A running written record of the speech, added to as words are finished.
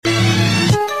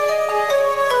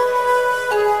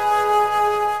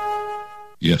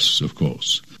Yes, of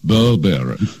course. Burl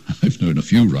Bearer. I've known a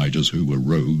few writers who were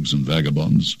rogues and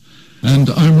vagabonds.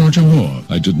 And I'm Roger Moore.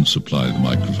 I didn't supply the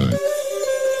microphone.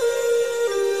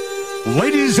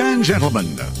 Ladies and gentlemen,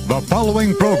 the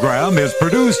following program is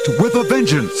produced with a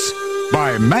vengeance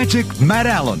by Magic Matt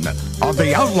Allen of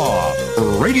the Outlaw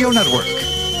Radio Network.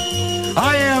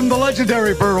 I am the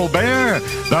legendary Burl Bear,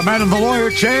 the man in the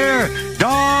lawyer chair,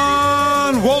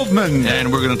 Don Waldman.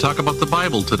 And we're going to talk about the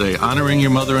Bible today, honoring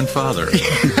your mother and father.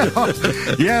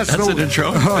 Yes. That's an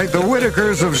intro. The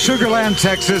Whitakers of Sugar Land,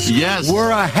 Texas. Yes.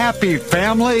 We're a happy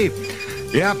family.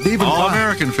 Yep, even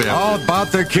all-American family. All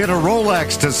bought their kid a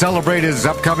Rolex to celebrate his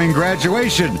upcoming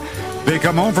graduation. They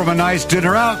come home from a nice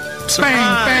dinner out. Surprise.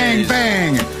 Bang,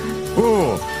 bang, bang.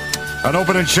 Ooh, an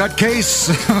open and shut case?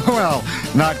 Well,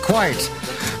 not quite.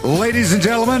 Ladies and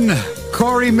gentlemen,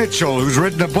 Corey Mitchell, who's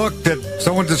written a book that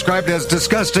someone described as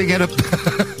disgusting,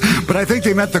 but I think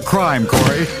they meant the crime,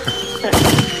 Corey.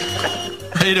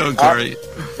 How you doing, Corey?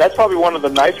 That's probably one of the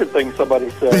nicer things somebody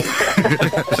said.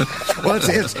 Well,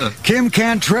 it's Kim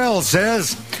Cantrell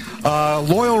says,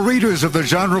 loyal readers of the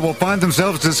genre will find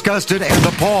themselves disgusted and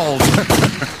appalled.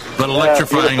 But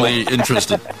electrifyingly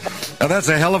interested. Now, that's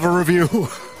a hell of a review.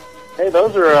 Hey,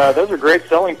 those are great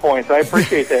selling points. I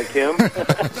appreciate that, Kim.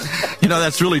 You know,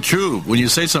 that's really true. When you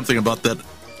say something about that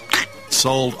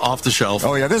sold off the shelf.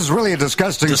 Oh, yeah, this is really a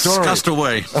disgusting story. Disgust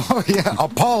away. Oh, yeah,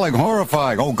 appalling,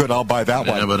 horrifying. Oh, good, I'll buy that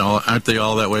one. Yeah, but aren't they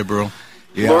all that way, bro?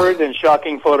 Yeah. Lurid and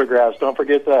shocking photographs. Don't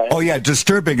forget that. Oh, yeah,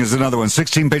 disturbing is another one.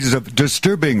 16 pages of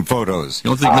disturbing photos. The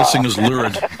only thing missing is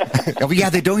lurid. Oh, yeah,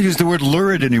 they don't use the word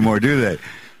lurid anymore, do they?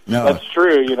 No. That's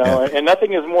true, you know, and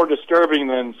nothing is more disturbing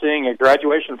than seeing a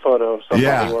graduation photo of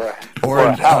somebody or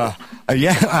a house. A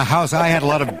house. I had a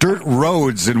lot of dirt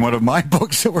roads in one of my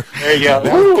books that were. There you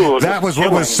go. That was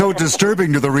what was so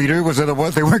disturbing to the reader, was that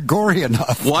they weren't gory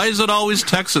enough. Why is it always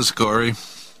Texas, Corey?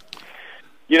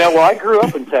 You know, well, I grew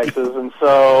up in Texas, and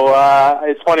so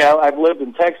it's funny. I've lived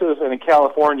in Texas and in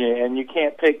California, and you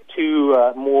can't pick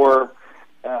two more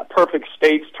perfect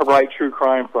states to write true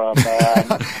crime from.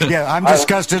 Yeah, I'm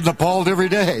disgusted and appalled every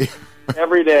day.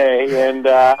 Every day, and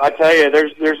I tell you,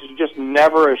 there's just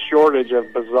never a shortage of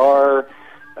bizarre,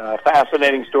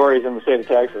 fascinating stories in the state of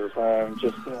Texas.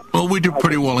 Well, we do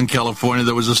pretty well in California.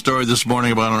 There was a story this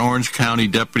morning about an Orange County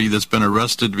deputy that's been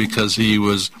arrested because he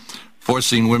was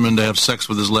forcing women to have sex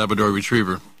with his Labrador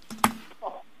Retriever.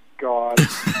 God.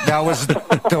 That's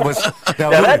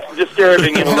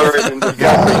disturbing and lurid and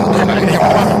disgusting.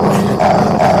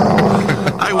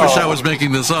 I wish I was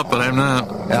making this up, but I'm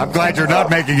not. I'm glad you're not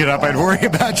making it up. I'd worry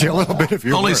about you a little bit if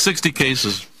you Only were. 60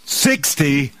 cases.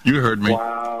 60? You heard me.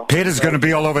 Wow. Peter's going to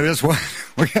be all over this one.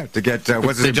 We have to get,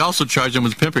 what's his name? They also charged him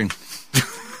with pimping.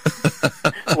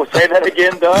 Well, say that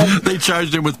again, Doug. They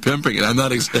charged him with pimping, and I'm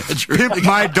not exaggerating. Pimp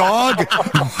my dog?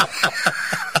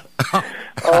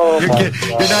 Oh,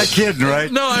 you're not kidding,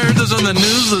 right? No, I heard this on the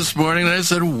news this morning, and I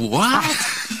said, what?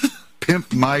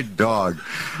 Pimp my dog.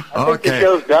 I think the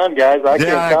show's done, guys. I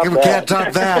can't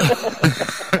top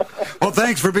that. Well,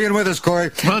 thanks for being with us, Corey.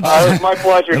 It was my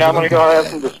pleasure. Now I'm going to go have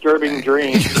some disturbing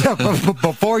dreams.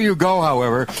 Before you go,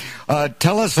 however,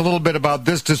 tell us a little bit about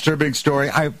this disturbing story.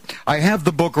 I have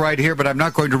the book right here, but I'm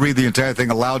not going to read the entire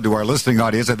thing aloud to our listening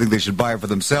audience. I think they should buy it for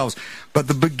themselves. But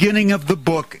the beginning of the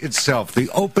book itself, the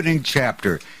opening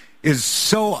chapter, is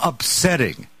so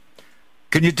upsetting.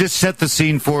 Can you just set the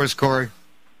scene for us, Corey?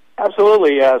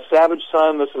 Absolutely. Savage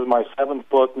Son, this is my 7th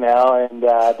book now, and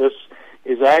this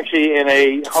is actually in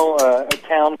a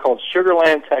town called Sugar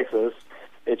Land, Texas.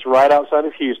 It's right outside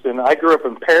of Houston. I grew up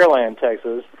in Pearland,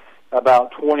 Texas,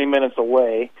 about 20 minutes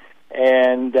away,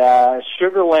 and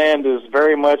Sugar Land is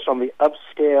very much on the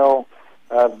upscale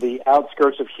of the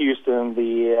outskirts of Houston.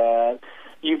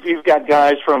 You've got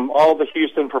guys from all the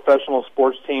Houston professional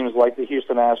sports teams like the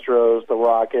Houston Astros, the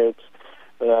Rockets,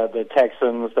 the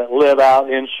Texans that live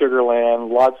out in Sugar Land,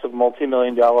 lots of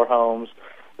multi-million-dollar homes,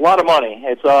 a lot of money.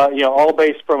 It's all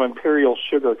based from Imperial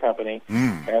Sugar Company,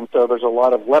 and so there's a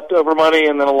lot of leftover money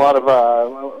and then a lot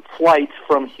of flight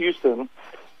from Houston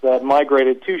that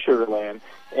migrated to Sugar Land.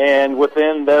 And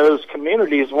within those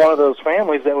communities, one of those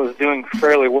families that was doing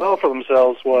fairly well for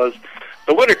themselves was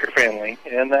the Whitaker family,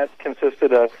 and that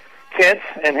consisted of Kent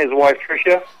and his wife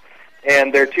Tricia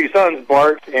and their 2 sons,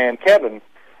 Bart and Kevin.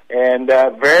 And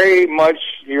very much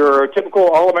your typical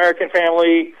all-American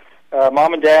family,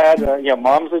 mom and dad.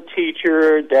 Mom's a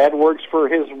teacher. Dad works for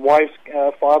his wife's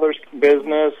father's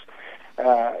business.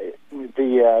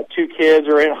 The 2 kids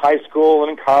are in high school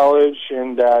and in college,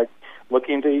 and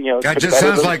looking to, That just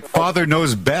sounds like Father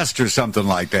Knows Best or something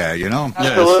like that,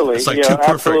 Absolutely. It's like too perfect.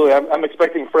 Absolutely. I'm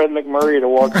expecting Fred McMurray to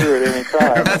walk through at any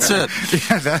time. That's it.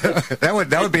 Yeah,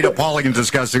 that would be appalling and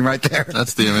disgusting right there.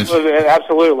 That's the image.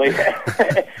 Absolutely.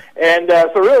 And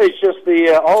so really it's just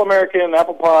the all-American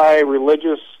apple pie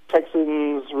religious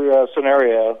Texans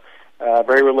scenario,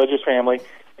 very religious family.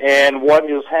 And what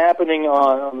is happening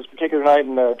on this particular night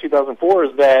in 2004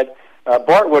 is that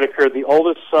Bart Whitaker, the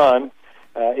oldest son,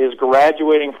 is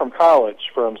graduating from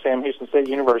college from Sam Houston State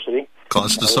University.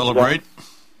 Cause to celebrate?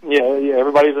 Yeah,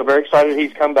 everybody's very excited.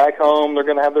 He's come back home. They're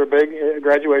going to have their big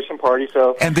graduation party.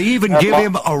 And they even give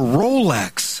him a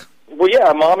Rolex. Well,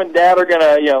 yeah, Mom and Dad are going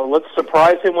to, let's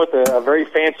surprise him with a very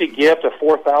fancy gift, a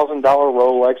 $4,000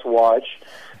 Rolex watch.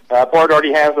 Bart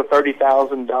already has a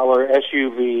 $30,000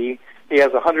 SUV. He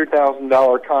has a $100,000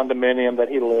 condominium that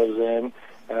he lives in,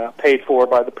 paid for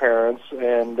by the parents.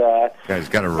 And Guy's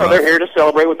got they're here to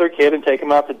celebrate with their kid and take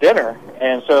him out to dinner.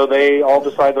 And so they all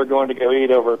decide they're going to go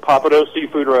eat over at Papado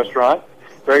Seafood Restaurant,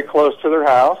 very close to their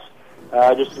house.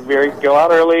 Go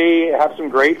out early, have some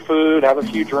great food, have a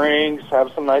few drinks,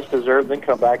 have some nice dessert, then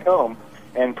come back home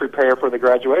and prepare for the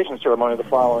graduation ceremony the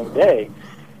following day.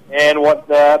 And what,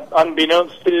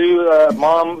 unbeknownst to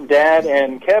Mom, Dad,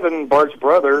 and Kevin, Bart's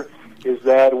brother, is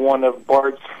that one of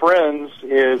Bart's friends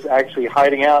is actually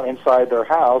hiding out inside their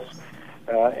house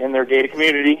in their gated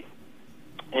community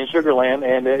in Sugar Land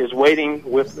and is waiting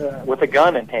with a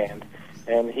gun in hand.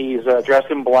 And he's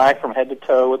dressed in black from head to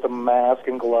toe with a mask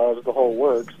and gloves, the whole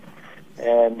works.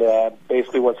 And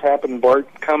basically what's happened,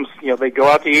 Bart comes, they go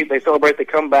out to eat, they celebrate, they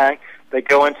come back, they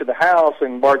go into the house,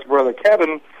 and Bart's brother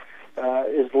Kevin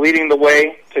is leading the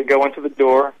way to go into the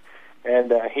door.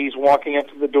 And he's walking up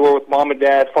to the door with Mom and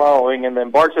Dad following, and then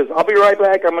Bart says, "I'll be right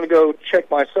back. I'm going to go check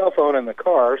my cell phone in the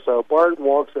car." So Bart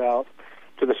walks out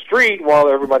to the street while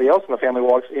everybody else in the family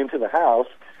walks into the house.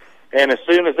 And as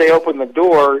soon as they open the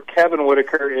door, Kevin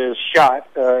Whitaker is shot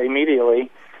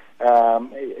immediately,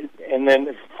 and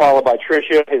then followed by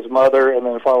Tricia, his mother, and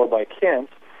then followed by Kent.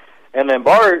 And then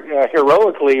Bart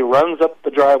heroically runs up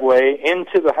the driveway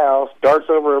into the house, darts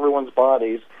over everyone's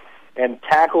bodies, and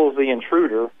tackles the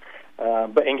intruder.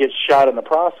 And gets shot in the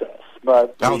process.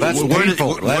 But that's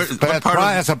painful.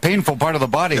 That's a painful part of the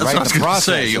body, right? The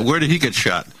process. Where did he get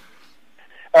shot?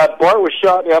 Bart was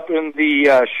shot up in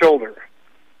the shoulder.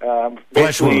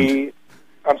 Flesh wound.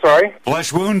 I'm sorry?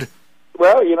 Flesh wound?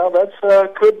 Well, that's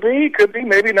could be,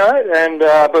 maybe not. And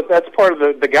but that's part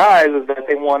of the guys is that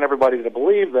they want everybody to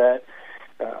believe that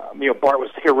Bart was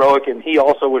heroic and he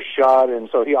also was shot, and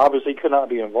so he obviously could not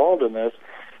be involved in this.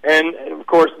 And, of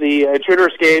course, the intruder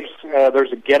escapes.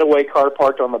 There's a getaway car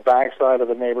parked on the backside of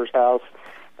the neighbor's house,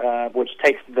 which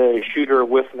takes the shooter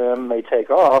with them. They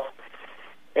take off.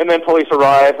 And then police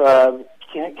arrive.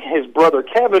 His brother,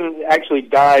 Kevin, actually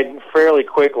died fairly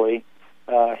quickly.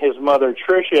 His mother,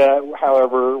 Tricia,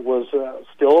 however, was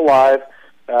still alive,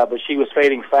 but she was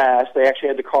fading fast. They actually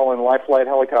had to call in a life flight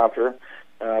helicopter,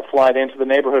 fly into the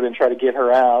neighborhood and try to get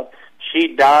her out.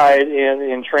 She died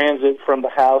in transit from the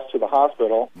house to the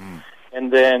hospital.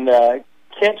 And then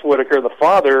Kent Whitaker, the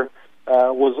father,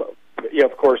 was,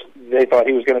 of course, they thought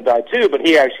he was going to die too, but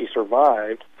he actually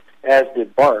survived, as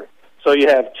did Bart. So you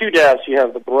have two deaths. You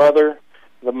have the brother,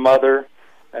 the mother,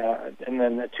 and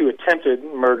then the two attempted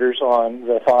murders on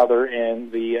the father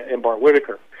and Bart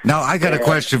Whitaker. Now, I got a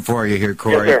question for you here,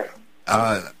 Corey. Yes,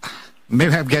 sir.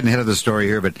 Maybe I'm getting ahead of the story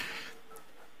here, but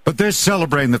they're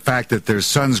celebrating the fact that their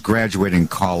son's graduating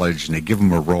college and they give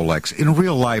him a Rolex. In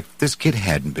real life, this kid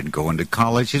hadn't been going to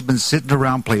college. He's been sitting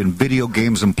around playing video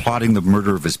games and plotting the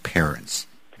murder of his parents.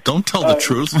 Don't tell the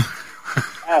truth.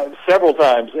 Several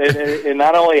times. And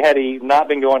not only had he not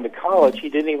been going to college, he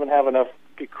didn't even have enough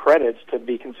credits to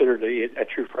be considered a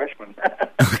true freshman,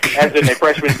 as in a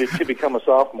freshman to become a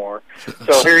sophomore.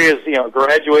 So here he is,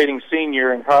 graduating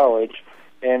senior in college.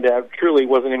 And truly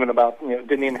wasn't even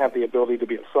didn't even have the ability to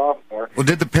be a sophomore. Well,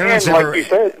 did the parents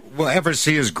ever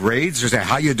see his grades or say,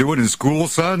 "How you doing in school,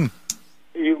 son"?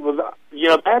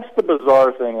 That's the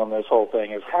bizarre thing on this whole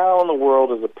thing is how in the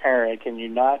world as a parent can you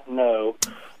not know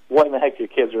what in the heck your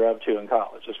kids are up to in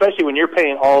college, especially when you're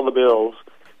paying all the bills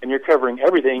and you're covering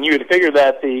everything. You would figure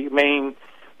that the main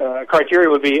criteria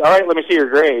would be, all right, let me see your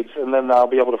grades, and then I'll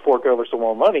be able to fork over some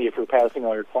more money if you're passing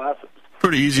all your classes.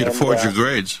 Pretty easy to forge your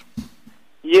grades.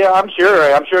 Yeah, I'm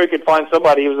sure. I'm sure he could find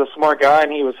somebody. He was a smart guy,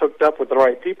 and he was hooked up with the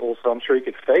right people, so I'm sure he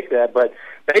could fake that. But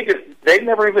they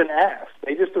never even asked.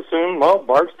 They just assumed, well,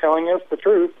 Bart's telling us the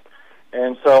truth.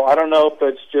 And so I don't know if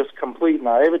it's just complete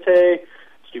naivete,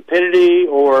 stupidity,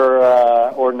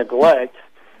 or neglect.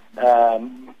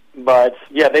 But,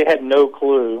 yeah, they had no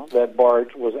clue that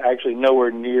Bart was actually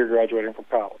nowhere near graduating from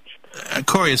college.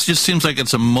 Corey, it just seems like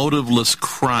it's a motiveless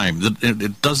crime.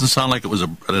 It doesn't sound like it was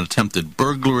an attempted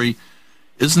burglary.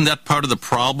 Isn't that part of the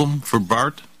problem for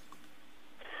Bart?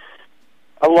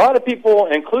 A lot of people,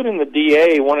 including the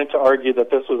DA, wanted to argue that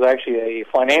this was actually a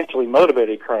financially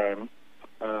motivated crime,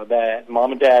 that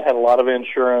Mom and Dad had a lot of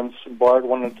insurance. Bart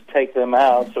wanted to take them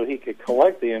out so he could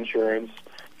collect the insurance,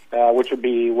 which would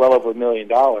be well over $1 million.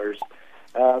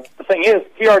 The thing is,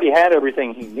 he already had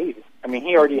everything he needed. I mean,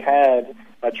 he already had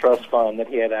a trust fund that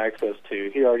he had access to.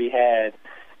 He already had,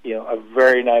 a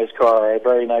very nice car, a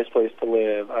very nice place to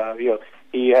live.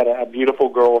 He had a beautiful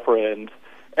girlfriend.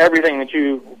 Everything that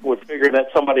you would figure that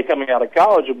somebody coming out of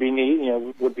college would be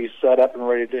would be set up and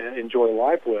ready to enjoy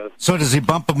life with. So does he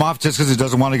bump him off just because he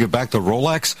doesn't want to get back to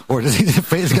Rolex, or does he's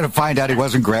going to find out he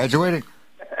wasn't graduating?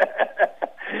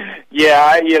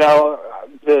 Yeah,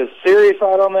 the serious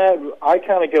side on that, I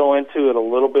kind of go into it a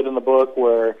little bit in the book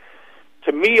where,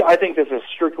 to me, I think this is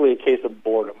strictly a case of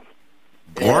boredom.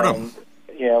 Boredom?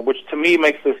 Which to me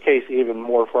makes this case even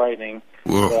more frightening.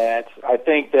 Whoa. That I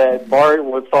think that Bart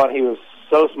thought he was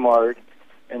so smart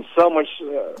and so much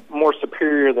more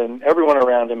superior than everyone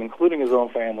around him, including his own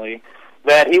family,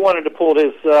 that he wanted to pull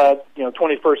his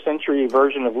 21st century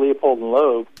version of Leopold and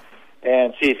Loeb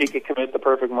and see if he could commit the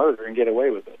perfect murder and get away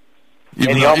with it.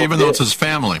 Even though it's his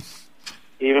family.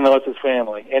 Even though it's his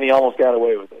family, and he almost got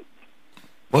away with it.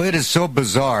 Well, it is so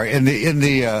bizarre. In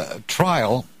the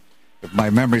trial, if my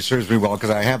memory serves me well, because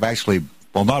I have actually,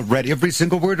 not read every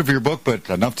single word of your book, but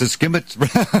enough to skim it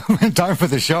in time for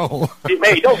the show.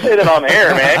 Hey, don't say that on the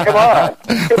air, man.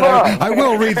 Come on. I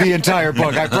will read the entire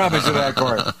book. I promise you that,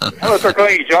 Corey. I was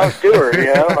calling you John Stewart.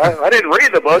 I didn't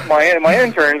read the book. My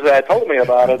interns told me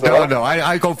about it. No,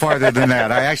 I go farther than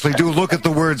that. I actually do look at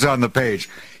the words on the page.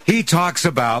 He talks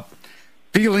about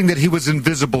feeling that he was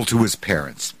invisible to his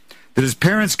parents, that his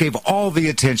parents gave all the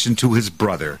attention to his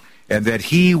brother, and that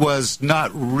he was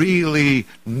not really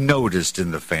noticed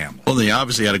in the family. Well, they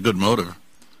obviously had a good motive.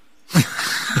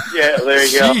 Yeah, there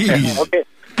you go. Okay.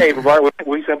 Hey, Bart,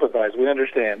 we sympathize. We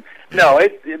understand. No,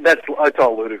 that's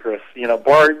all ludicrous.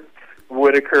 Bart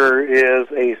Whitaker is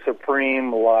a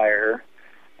supreme liar,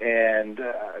 and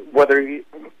whether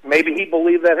maybe he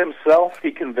believed that himself,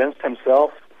 he convinced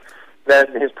himself that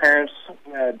his parents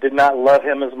did not love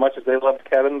him as much as they loved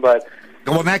Kevin, but...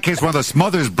 Well, in that case, one of the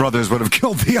Smothers brothers would have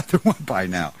killed the other one by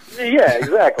now. Yeah,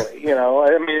 exactly.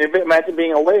 Imagine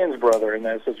being a Wayans brother in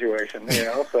that situation.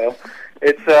 So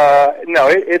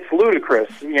it's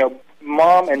ludicrous.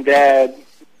 Mom and Dad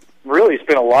really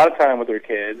spent a lot of time with their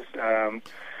kids.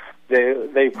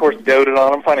 They of course doted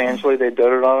on them financially. They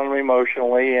doted on them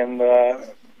emotionally, and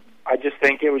I just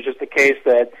think it was just a case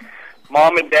that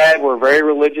Mom and Dad were very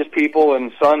religious people,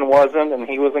 and son wasn't, and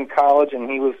he was in college, and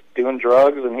he was doing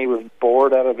drugs, and he was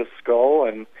bored out of his skull,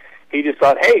 and he just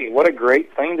thought, hey, what a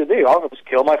great thing to do. I'll just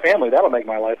kill my family. That'll make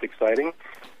my life exciting.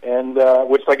 And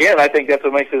which, again, I think that's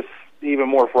what makes this even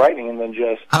more frightening than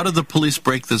just... How did the police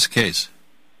break this case?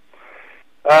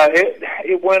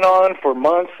 It went on for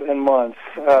months and months.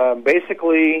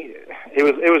 Basically, it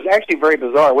was actually very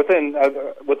bizarre. Within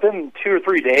 2 or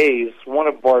 3 days, one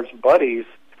of Bart's buddies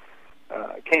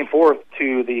came forth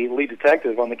to the lead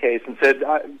detective on the case and said,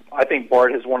 I think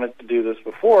Bart has wanted to do this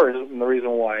before, and the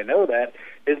reason why I know that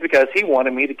is because he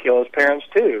wanted me to kill his parents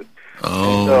too.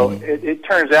 Oh. So it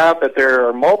turns out that there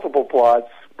are multiple plots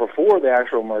before the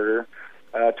actual murder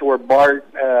to where Bart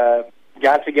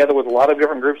got together with a lot of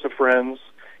different groups of friends,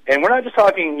 and we're not just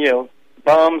talking,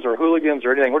 bums or hooligans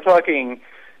or anything. We're talking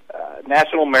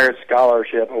National Merit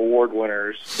Scholarship Award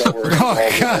winners that were involved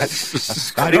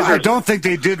I don't think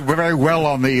they did very well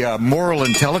on the moral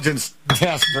intelligence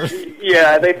test.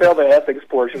 Yeah, they failed the ethics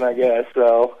portion, I guess.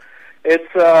 So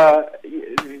it's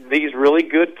these really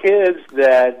good kids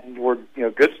that were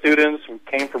good students,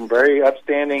 came from very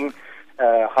upstanding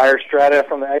higher strata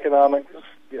from the economic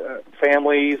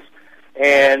families.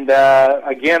 And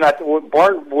again, what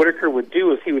Bart Whitaker would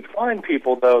do is he would find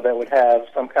people, though, that would have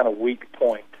some kind of weak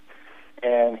point,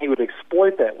 and he would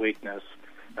exploit that weakness.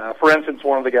 For instance,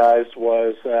 one of the guys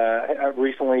was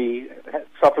recently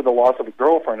suffered the loss of a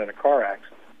girlfriend in a car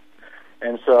accident.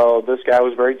 And so this guy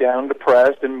was very down and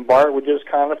depressed, and Bart would just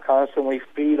kind of constantly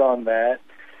feed on that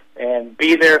and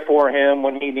be there for him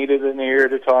when he needed an ear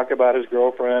to talk about his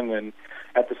girlfriend. And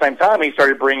at the same time, he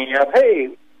started bringing up, hey,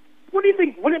 what do you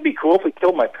think? Wouldn't it be cool if we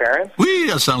killed my parents?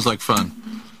 That sounds like fun.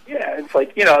 Yeah, it's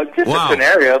like, just a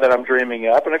scenario that I'm dreaming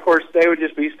up. And, of course, they would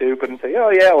just be stupid and say,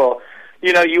 oh, yeah, well,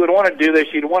 you would want to do this.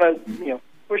 You'd want to,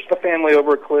 push the family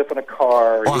over a cliff in a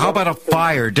car. Well, how about a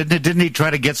fire? Didn't he try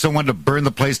to get someone to burn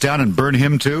the place down and burn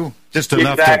him too? Just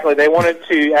enough. Exactly. They wanted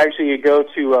to actually go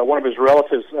to one of his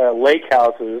relatives' lake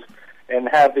houses and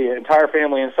have the entire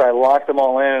family inside, lock them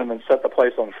all in, and then set the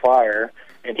place on fire.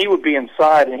 And he would be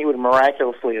inside, and he would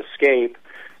miraculously escape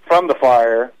from the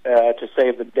fire to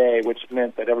save the day, which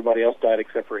meant that everybody else died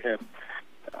except for him.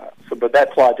 But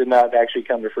that plot did not actually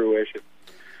come to fruition.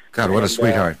 God, what a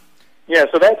sweetheart. Yeah,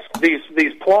 so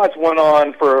these plots went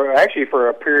on for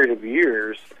a period of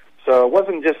years. So it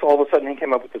wasn't just all of a sudden he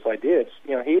came up with this idea. It's,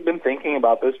 he had been thinking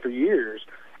about this for years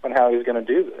on how he was going to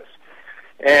do this.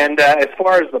 And as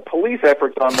far as the police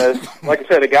efforts on this, like I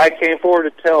said, a guy came forward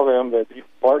to tell them that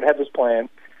Bart had this plan.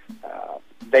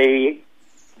 They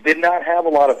did not have a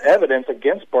lot of evidence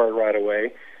against Bart right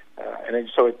away,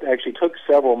 so it actually took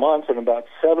several months. And about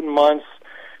 7 months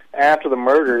after the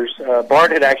murders,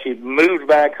 Bart had actually moved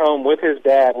back home with his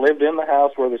dad, lived in the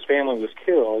house where his family was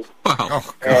killed. Wow.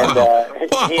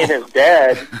 And he and his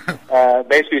dad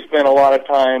basically spent a lot of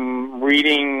time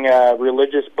reading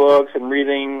religious books and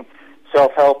reading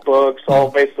self-help books,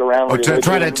 all based around religion. To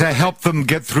try to help them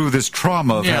get through this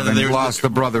trauma of having lost the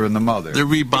brother and the mother. They're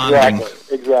rebonding.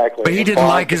 Exactly. But he didn't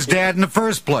like his dad in the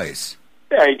first place.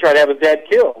 Yeah, he tried to have his dad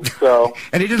killed. So.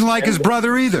 And he didn't like his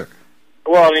brother either.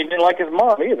 Well, and he didn't like his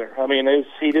mom either. I mean,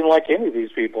 he didn't like any of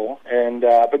these people. And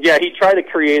but yeah, he tried to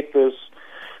create this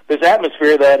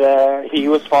atmosphere that he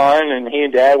was fine, and he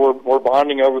and Dad were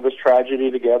bonding over this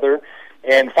tragedy together.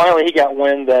 And finally, he got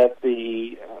wind that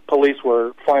the police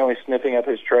were finally sniffing up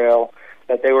his trail,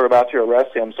 that they were about to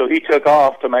arrest him. So he took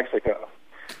off to Mexico.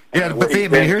 Yeah, but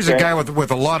here's a guy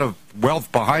with a lot of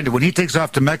wealth behind him. When he takes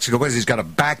off to Mexico, he's got a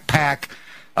backpack,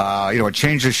 a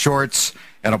change of shorts,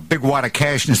 and a big wad of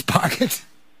cash in his pocket.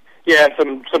 Yeah,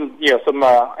 some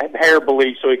hair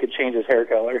bleach so he could change his hair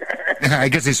color. I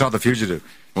guess he saw The Fugitive.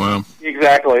 Well,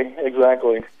 exactly.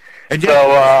 And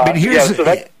So, here's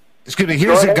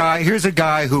a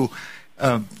guy who,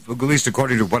 at least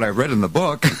according to what I read in the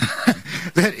book,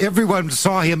 that everyone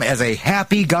saw him as a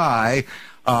happy guy,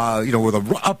 with an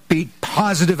upbeat,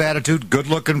 positive attitude,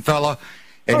 good-looking fella,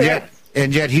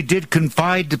 and yet he did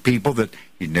confide to people that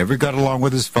he never got along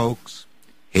with his folks,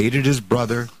 hated his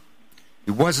brother.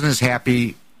 He wasn't as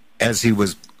happy as he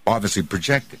was obviously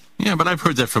projected. Yeah, but I've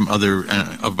heard that from other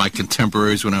of my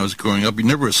contemporaries when I was growing up. You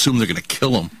never assume they're going to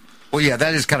kill him. Well, yeah,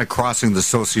 that is kind of crossing the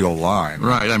socio line.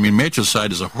 Right. I mean,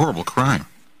 matricide is a horrible crime.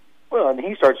 Well, and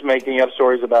he starts making up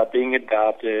stories about being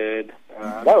adopted.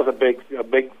 That was a big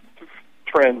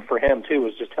trend for him, too,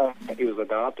 was just telling him he was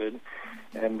adopted.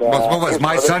 And was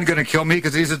my son going to kill me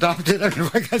because he's adopted? I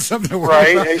got something to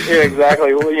worry about. Right, yeah,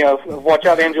 exactly. Well, watch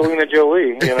out, Angelina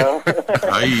Jolie,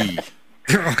 Aye.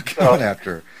 They're going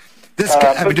after her. This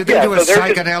guy, did they do a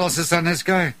psychoanalysis on this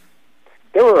guy?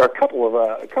 There were a couple of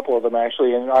them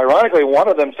actually, and ironically, one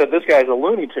of them said this guy's a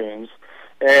Looney Tunes,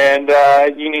 and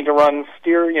you need to run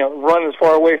as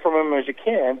far away from him as you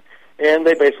can. And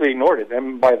they basically ignored it.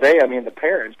 And by they, I mean the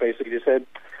parents basically just said,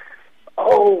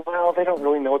 "Oh, well, they don't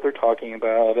really know what they're talking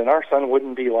about, and our son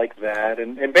wouldn't be like that."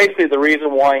 And basically, the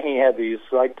reason why he had these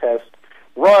psych tests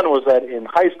run was that in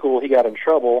high school he got in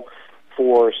trouble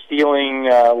for stealing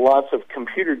lots of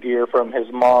computer gear from his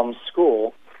mom's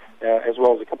school, as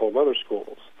well as a couple of other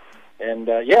schools. And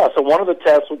so one of the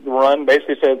tests run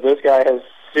basically said this guy has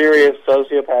serious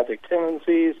sociopathic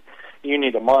tendencies. You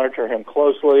need to monitor him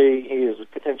closely. He is a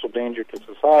potential danger to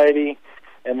society.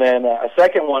 And then a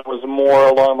second one was more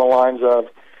along the lines of,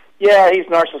 yeah, he's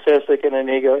narcissistic and an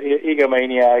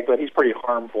egomaniac, but he's pretty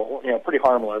harmful, pretty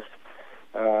harmless.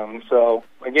 So,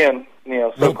 again,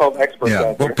 so-called experts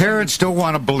out there. Well, parents don't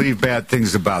want to believe bad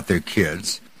things about their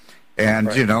kids. And,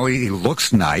 right. He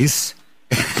looks nice.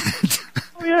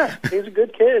 Oh, yeah, he's a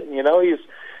good kid.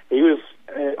 He was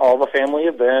at all the family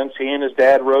events. He and his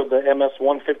dad rode the MS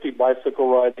 150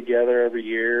 bicycle ride together every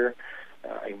year.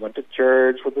 He went to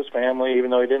church with his family,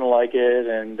 even though he didn't like it.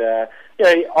 And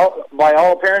by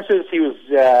all appearances, he was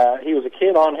a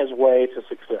kid on his way to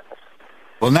success.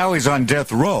 Well, now he's on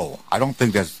death row. I don't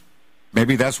think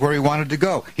maybe that's where he wanted to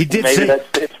go. He did maybe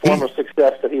that's his form of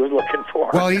success that he was looking for.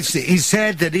 Well, he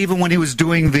said that even when he was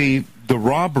doing the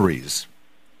robberies,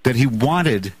 that he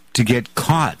wanted to get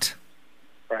caught.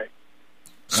 Right.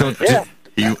 So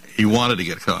he wanted to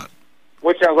get caught.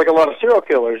 Which sounds like a lot of serial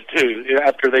killers, too,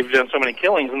 after they've done so many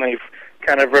killings and they've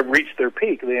kind of reached their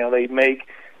peak. They make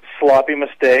sloppy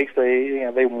mistakes.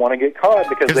 They want to get caught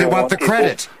because they want the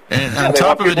credit. And on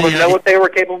top of it, he know what they were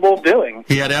capable of doing.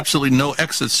 He had absolutely no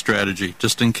exit strategy,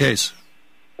 just in case.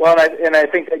 Well, and I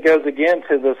think that goes again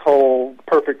to this whole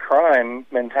perfect crime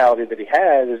mentality that he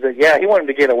has, is that, he wanted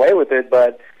to get away with it,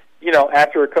 but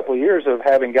after a couple of years of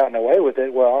having gotten away with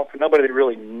it, well, if nobody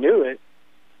really knew it,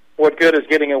 what good is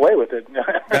getting away with it?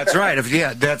 That's right.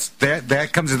 That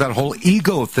comes to that whole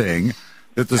ego thing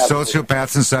that the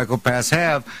sociopaths and psychopaths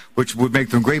have, which would make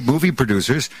them great movie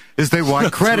producers, is they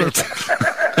want credit.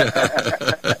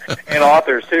 And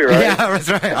authors, too, right? Yeah, that's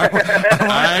right.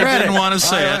 I didn't want to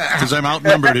say it because I'm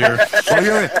outnumbered here.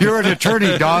 Well, you're an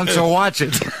attorney, Don, so watch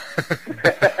it.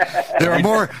 There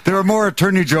are more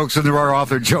attorney jokes than there are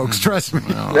author jokes, trust me.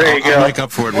 Well, There you go. I'll make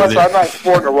up for it Plus, with you. I'm not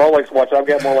sporting a Rolex watch. I've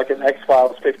got more like an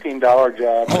X-Files $15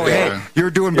 job. Oh, hey,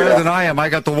 you're doing better than I am. I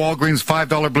got the Walgreens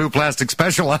 $5 blue plastic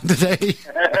special on today.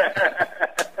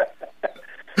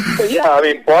 But yeah, I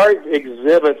mean, Bart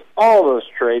exhibits all those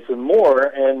traits and more,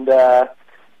 and and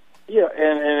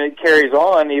it carries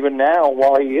on even now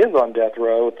while he is on death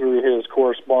row through his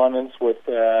correspondence with.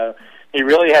 He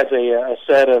really has a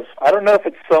set of. I don't know if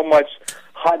it's so much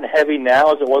hot and heavy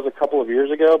now as it was a couple of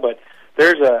years ago, but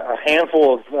there's a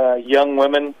handful of young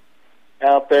women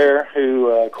out there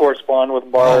who correspond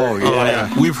with Bart. Oh,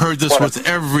 yeah. We've heard this with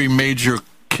every major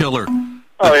killer.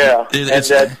 Oh yeah, It's-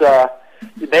 and that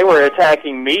they were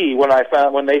attacking me when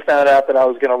they found out that I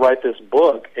was going to write this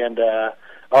book, and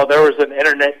there was an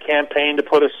internet campaign to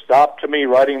put a stop to me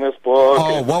writing this book.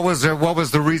 Oh, what was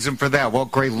the reason for that?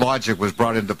 What great logic was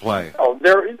brought into play? Oh,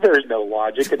 there's no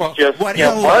logic. It's Well, just what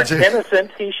Bart's illogic?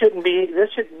 innocent. He shouldn't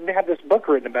have this book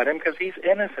written about him because he's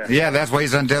innocent. Yeah, that's why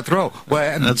he's on death row. Well,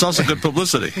 and That's also good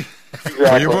publicity Exactly.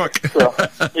 for your book. So,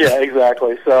 yeah,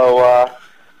 exactly. So,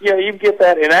 you get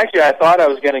that. And actually, I thought I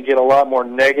was going to get a lot more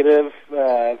negative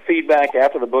feedback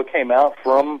after the book came out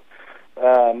from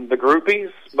the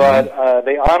groupies, but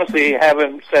they honestly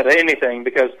haven't said anything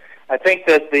because I think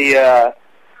that the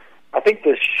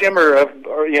shimmer of,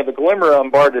 the glimmer on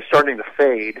Bart is starting to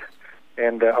fade.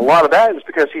 And a lot of that is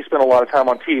because he spent a lot of time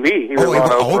on TV. He was on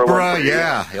Oprah, Winfrey.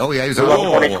 yeah. Oh, yeah, he was He was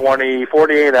on 2020,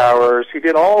 48 Hours. He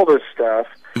did all this stuff.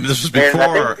 This was And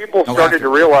I before. think people started to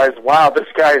realize, wow, this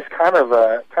guy is kind of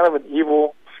an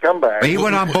evil scumbag. But he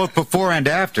went on both before and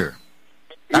after.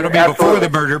 I don't mean Absolutely. before the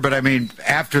murder, but I mean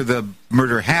after the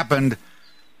murder happened,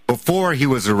 before he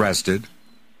was arrested.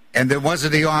 And then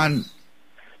wasn't he on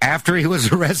after he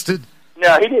was arrested?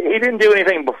 No, he didn't do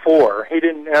anything before. He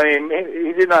didn't. I mean,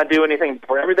 he did not do anything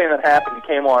before. Everything that happened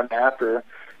came on after.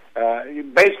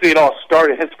 Basically, it all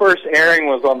started. His first airing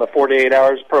was on the 48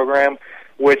 Hours program,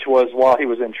 which was while he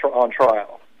was on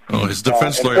trial. Oh, his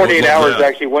defense And lawyer. 48 would love Hours that.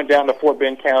 actually went down to Fort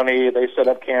Bend County. They set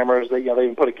up cameras. They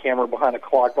even put a camera behind a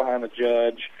clock behind the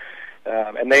judge,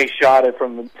 and they shot it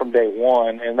from day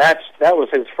one. And that was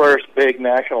his first big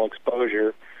national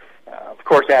exposure. Of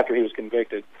course, after he was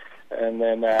convicted. And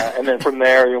then from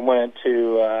there he went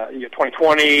to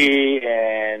 2020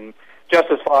 and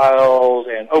Justice Files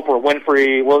and Oprah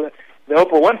Winfrey. Well, the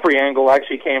Oprah Winfrey angle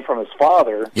actually came from his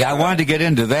father. Yeah, I wanted to get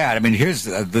into that. I mean, here's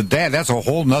the dad. That's a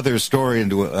whole nother story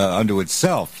unto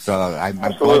itself. So I'm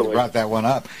glad Absolutely. you brought that one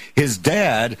up. His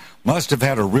dad must have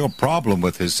had a real problem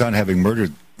with his son having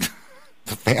murdered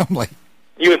the family.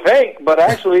 You would think, but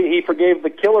actually he forgave the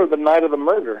killer the night of the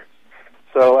murder.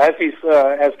 So as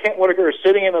Kent Whitaker is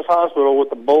sitting in his hospital with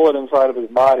the bullet inside of his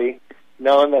body,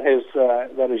 knowing that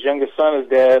his youngest son is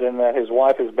dead and that his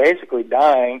wife is basically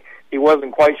dying, he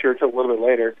wasn't quite sure until a little bit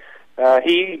later.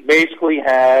 He basically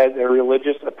had a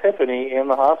religious epiphany in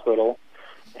the hospital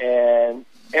and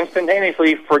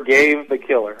instantaneously forgave the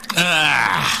killer.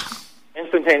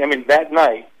 Instantaneously. I mean, that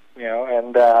night,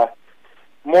 and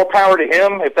more power to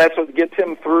him if that's what gets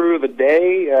him through the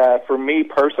day. For me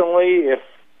personally, if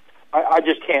I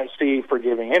just can't see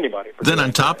forgiving anybody. Then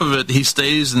on top of it, he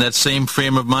stays in that same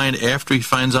frame of mind after he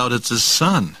finds out it's his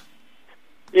son.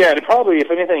 Yeah, and it probably,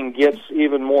 if anything, gets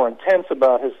even more intense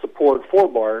about his support for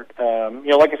Bart.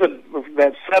 Like I said,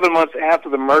 that 7 months after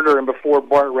the murder and before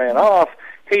Bart ran off,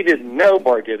 he didn't know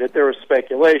Bart did it. There was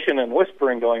speculation and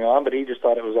whispering going on, but he just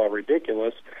thought it was all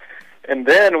ridiculous. And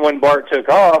then when Bart took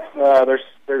off,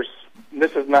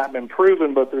 this has not been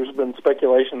proven, but there's been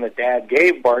speculation that Dad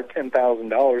gave Bart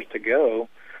 $10,000 to go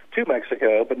to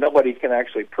Mexico, but nobody can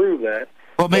actually prove that.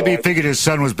 Well, maybe he figured his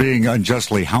son was being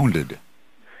unjustly hounded.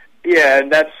 Yeah,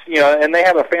 and that's and they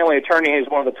have a family attorney who's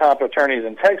one of the top attorneys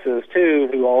in Texas too,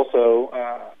 who also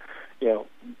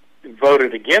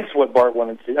voted against what Bart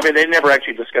wanted to. I mean, they never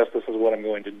actually discussed this as what I'm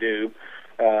going to do,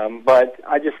 but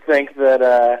I just think that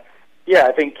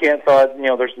I think Kent thought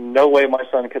there's no way my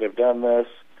son could have done this.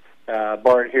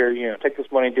 Bart, here, take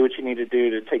this money, do what you need to do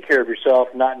to take care of yourself,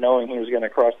 not knowing he was going to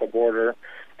cross the border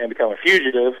and become a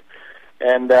fugitive.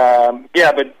 And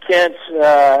but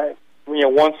Kent.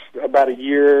 Once about a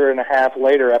year and a half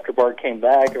later after Bart came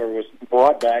back or was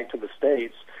brought back to the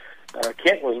States,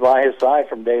 Kent was by his side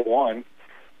from day one,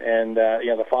 and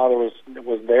the father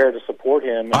was there to support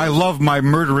him. I love my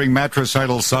murdering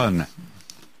matricidal son.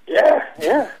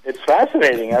 Yeah, it's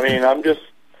fascinating. I mean, I'm just.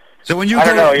 So when you I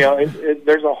don't know,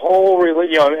 there's a whole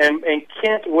religion, and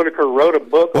Kent Whitaker wrote a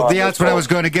book. Well, on that's what I was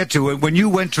going to get to. When you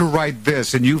went to write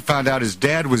this, and you found out his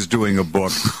dad was doing a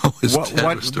book, his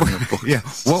dad was doing a book. Yeah,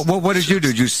 what did you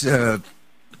do? Did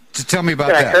you tell me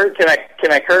about that?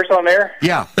 Can I curse on there?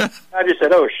 Yeah. I just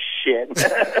said, "Oh shit,"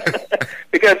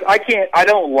 because I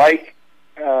don't like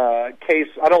I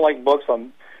don't like books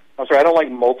on. I'm sorry, I don't like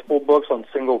multiple books on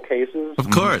single cases. Of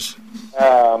course.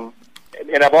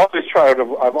 And I've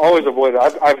always avoided.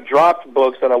 I've dropped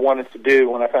books that I wanted to do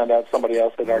when I found out somebody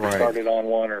else had already started on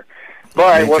one.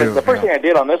 The first thing I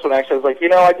did on this one actually was like,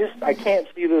 I can't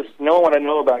see this. Knowing what I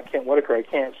know about Kent Whitaker, I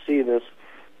can't see this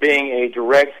being a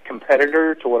direct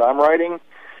competitor to what I'm writing.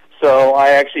 So I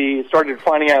actually started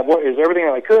finding out what is everything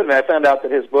that I could, and I found out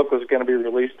that his book was going to be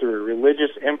released through a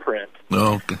religious imprint.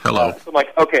 Oh, hello. So I'm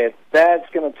like, okay, that's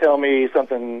going to tell me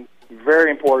something very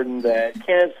important, that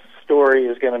Kent's story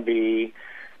is going to be,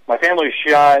 my family was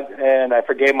shot, and I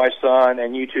forgave my son,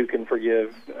 and you too can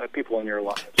forgive people in your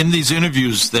lives. In these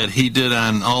interviews that he did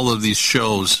on all of these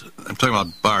shows, I'm talking about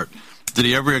Bart, did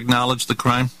he ever acknowledge the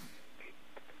crime?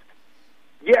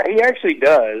 Yeah, he actually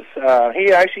does.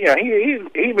 He actually, he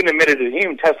even admitted it. He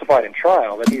even testified in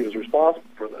trial that he was responsible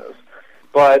for this.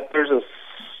 But there's a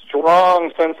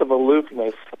strong sense of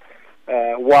aloofness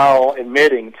while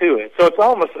admitting to it. So it's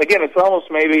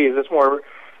almost maybe, is this more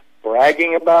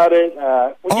bragging about it?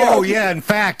 In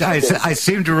fact, I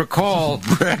seem to recall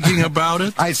bragging about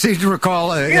it. I seem to recall.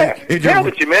 Now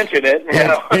that you mention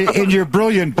it, in your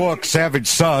brilliant book, Savage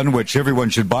Son, which everyone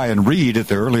should buy and read at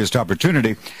their earliest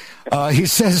opportunity, he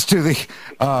says to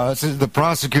the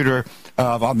prosecutor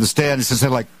on the stand, he says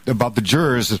like about the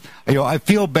jurors, I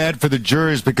feel bad for the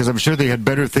jurors because I'm sure they had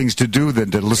better things to do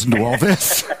than to listen to all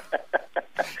this.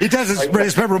 He doesn't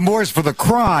express remorse for the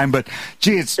crime, but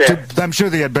gee, I'm sure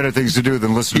they had better things to do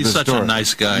than listen to this story. He's such a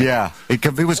nice guy. Yeah,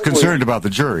 he was concerned about the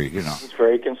jury. He's a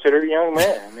very considerate young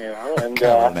man, and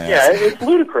it's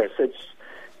ludicrous. It's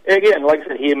again, like I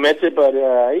said, he admits it, but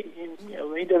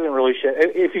he doesn't really shed.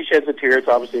 If he sheds a tear, it's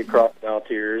obviously a crocodile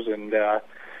tears, and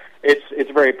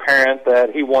it's very apparent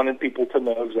that he wanted people to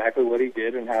know exactly what he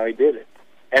did and how he did it,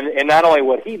 and not only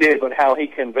what he did, but how he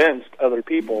convinced other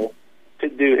people to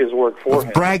do his work for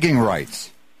him. Bragging rights.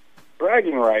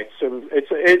 Bragging rights. So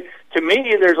to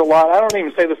me, there's a lot. I don't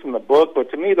even say this in the book,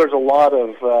 but to me, there's a lot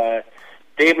of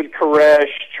David Koresh,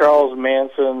 Charles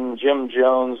Manson, Jim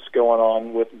Jones going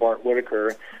on with Bart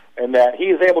Whitaker, and that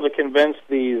he is able to convince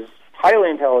these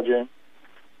highly intelligent,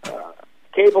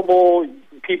 capable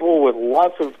people with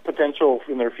lots of potential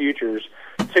in their futures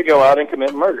to go out and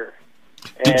commit murder.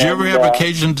 Did you ever have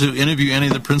occasion to interview any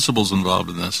of the principals involved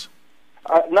in this?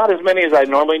 Not as many as I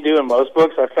normally do in most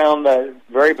books. I found that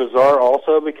very bizarre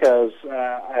also because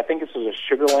I think this is a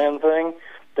Sugarland thing.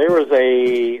 There was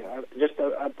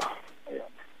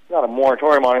not a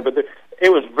moratorium on it, but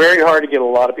it was very hard to get a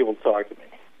lot of people to talk to me.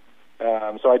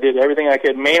 So I did everything I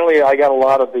could. Mainly, I got a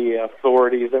lot of the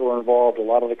authorities that were involved, a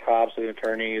lot of the cops, the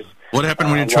attorneys. What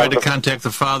happened when you tried to contact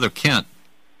the father, Kent?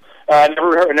 I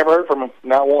never heard from him,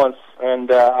 not once,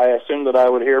 and I assumed that I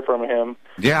would hear from him.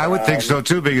 Yeah, I would think so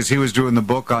too, because he was doing the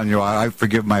book on I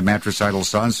forgive my matricidal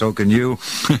son, so can you.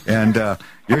 And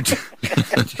you're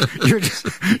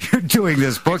doing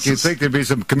this book. You'd think there'd be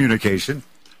some communication.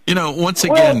 Once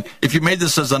again, if you made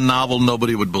this as a novel,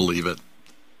 nobody would believe it.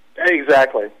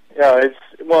 Exactly. Yeah,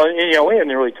 we hadn't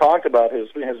really talked about his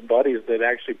buddies that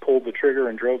actually pulled the trigger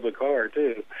and drove the car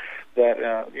too.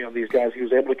 That these guys he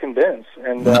was able to convince.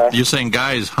 And you're saying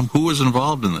guys? Who was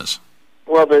involved in this?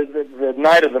 Well, the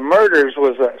night of the murders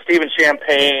was Stephen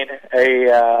Champagne,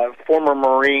 a former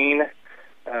Marine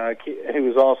who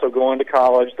was also going to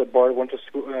college that Bart went to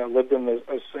school, lived in the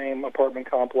same apartment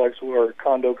complex or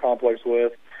condo complex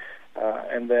with,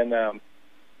 and then I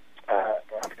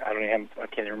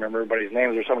can't even remember everybody's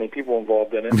names. There's so many people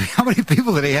involved in it. How many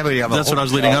people did he have? That's what I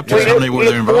was leading up to. How many were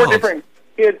there involved?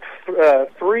 He had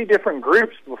 3 different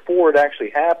groups before it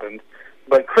actually happened,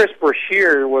 but Chris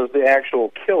Brashear was the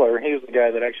actual killer. He was the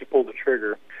guy that actually pulled the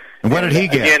trigger. And what did he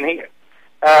get? Again,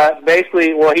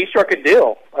 he struck a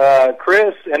deal.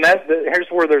 Chris, and here's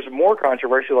where there's more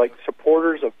controversy. Like,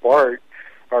 supporters of Bart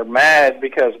are mad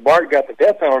because Bart got the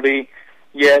death penalty,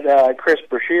 yet Chris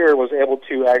Brashear was able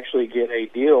to actually get a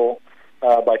deal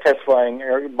by testifying,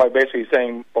 or by basically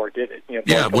saying Bart did it.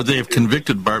 Would they have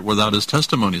convicted Bart without his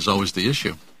testimony is always the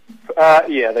issue.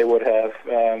 Yeah, they would have.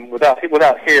 Without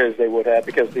his, they would have,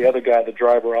 because the other guy, the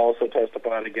driver, also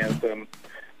testified against him.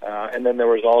 And then there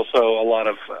was also a lot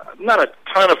of, not a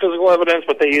ton of physical evidence,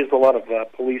 but they used a lot of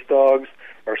police dogs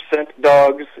or scent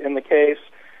dogs in the case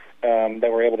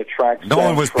that were able to track. No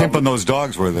one was pimping those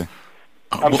dogs, were they?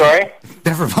 I'm sorry?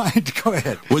 Never mind. Go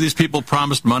ahead. Were these people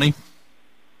promised money?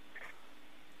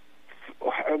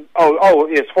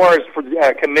 As far as for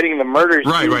committing the murders,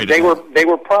 right. They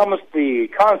were promised the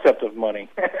concept of money.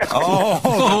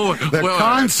 The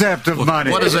concept of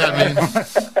money. What does that mean?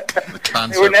 The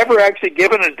concept. They were never actually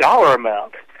given a dollar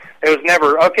amount. It was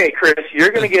never, okay, Chris, you're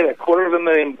going to get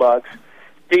 $250,000.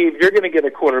 Steve, you're going to get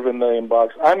 $250,000.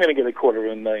 I'm going to get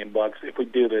 $250,000 if we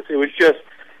do this. It was just,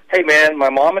 hey, man, my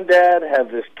mom and dad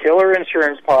have this killer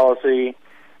insurance policy.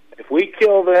 If we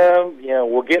kill them,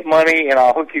 we'll get money, and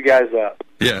I'll hook you guys up.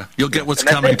 Yeah, you'll get what's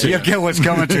coming to you. You'll get what's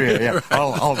coming to you. Yeah,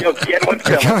 you'll get what's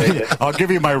coming to you. I'll give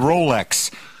you my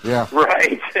Rolex. Yeah.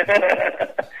 Right.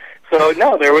 So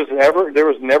no, there was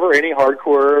never any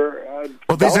hardcore.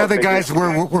 Well, these other guys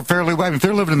were fairly. I mean, if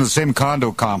they're living in the same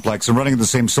condo complex and running in the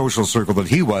same social circle that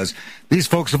he was, these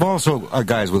folks have also are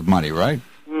guys with money, right?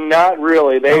 Not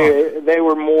really. They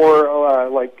were more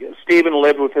like Stephen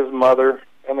lived with his mother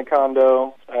in the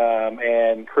condo,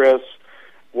 and Chris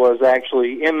was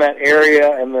actually in that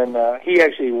area, and then he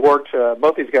actually worked.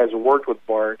 Both these guys worked with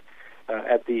Bart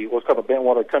at what's called the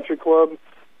Bentwater Country Club,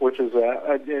 which is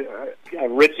a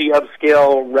ritzy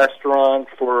upscale restaurant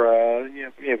for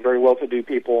very well-to-do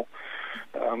people,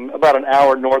 about an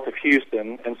hour north of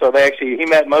Houston. And so he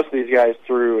met most of these guys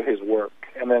through his work.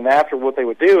 And then after, what they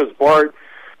would do is Bart,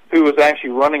 who was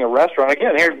actually running a restaurant.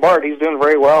 Again, here's Bart. He's doing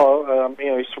very well.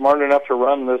 He's smart enough to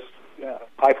run this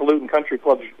highfalutin country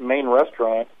club's main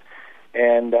restaurant,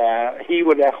 and he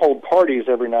would hold parties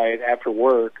every night after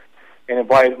work and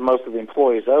invite most of the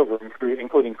employees over,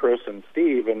 including Chris and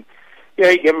Steve. And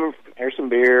he'd give them, here's some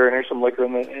beer and here's some liquor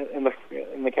in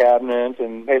the cabinet,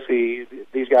 and basically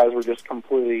these guys were just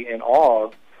completely in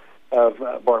awe of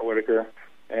Bart Whitaker.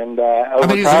 And over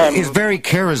time, he's a very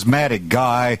charismatic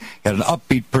guy, had an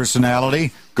upbeat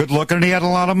personality, good looking, and he had a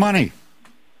lot of money.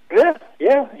 Yeah,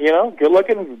 good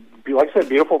looking, like I said,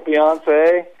 beautiful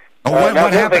fiance.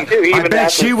 What happened? I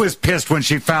bet she was pissed when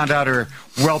she found out her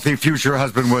wealthy future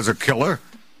husband was a killer.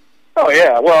 Oh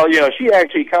yeah, well, she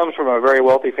actually comes from a very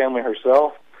wealthy family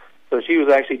herself, so she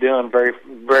was actually doing very,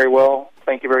 very well.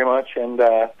 Thank you very much. And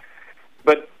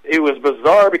but it was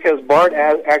bizarre because Bart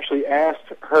actually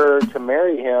asked her to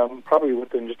marry him probably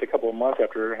within just a couple of months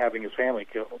after having his family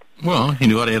killed. Well, he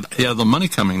knew he had the money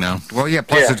coming now. Well, yeah,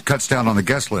 plus it cuts down on the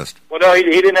guest list. Well, no, he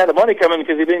didn't have the money coming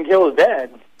because he didn't kill his dad.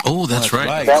 Oh, that's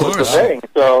right. That was the thing.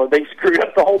 So they screwed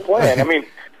up the whole plan. I mean,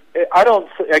 I don't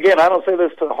say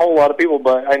this to a whole lot of people,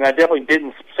 and I definitely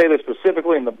didn't say this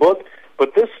specifically in the book,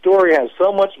 but this story has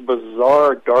so much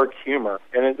bizarre, dark humor,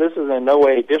 and this is in no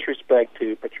way disrespect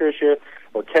to Patricia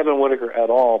or Kevin Whitaker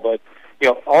at all, but,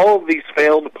 all of these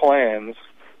failed plans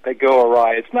that go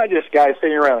awry, it's not just guys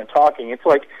sitting around and talking. It's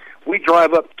like we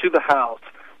drive up to the house,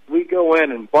 we go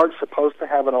in, and Bart's supposed to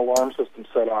have an alarm system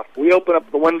set off. We open up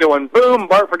the window, and boom,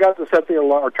 Bart forgot to set the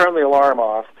alarm or turn the alarm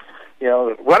off.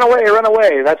 Run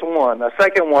away. That's one. A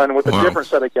second one with a different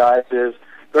set of guys is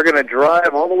they're going to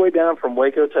drive all the way down from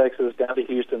Waco, Texas, down to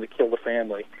Houston to kill the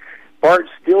family. Bart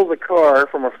steals a car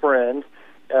from a friend,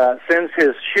 sends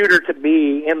his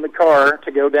shooter-to-be in the car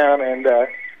to go down, and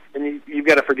you've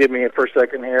got to forgive me for a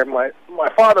second here. My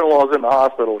father-in-law's in the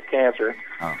hospital with cancer,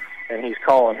 and he's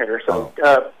calling here. So,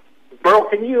 Burl,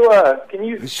 can you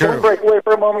break away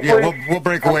for a moment, please? Yeah, we'll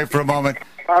break away for a moment.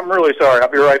 I'm really sorry. I'll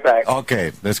be right back.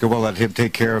 Okay, let's go. We'll let him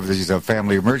take care of these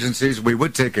family emergencies. We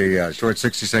would take a short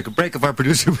 60-second break if our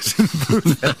producer was in the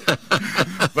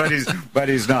booth, but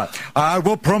he's not.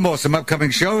 We'll promo some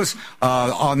upcoming shows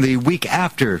on the week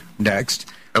after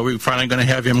next. Are we finally going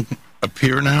to have him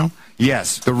appear now?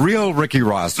 Yes, the real Ricky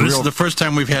Ross. This is the first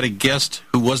time we've had a guest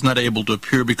who was not able to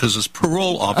appear because his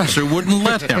parole officer wouldn't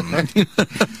let him.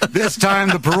 This time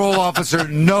the parole officer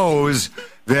knows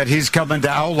that he's coming to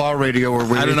Outlaw Radio.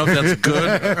 I don't know if that's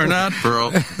good or not,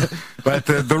 Burl. But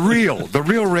the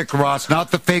real Rick Ross, not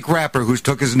the fake rapper who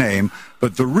took his name,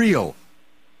 but the real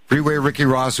Freeway Ricky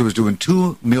Ross, who was doing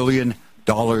 $2 million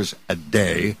a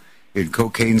day in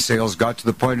cocaine sales, got to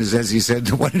the point, as he said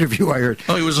in one interview I heard.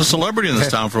 Oh, he was a celebrity in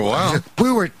this town for a while.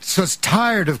 We were so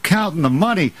tired of counting the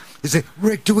money. He said,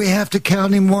 Rick, do we have to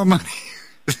count any more money?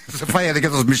 So if I had to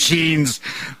get those machines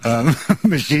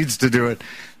to do it.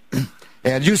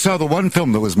 And you saw the one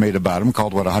film that was made about him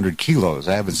called, 100 Kilos.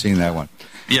 I haven't seen that one.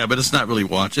 Yeah, but it's not really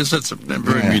watched. It's a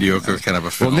very mediocre kind of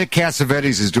a film. Well, Nick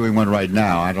Cassavetes is doing one right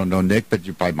now. I don't know Nick, but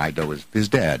you probably might know his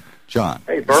dad, John.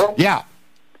 Hey, Burl? Yeah.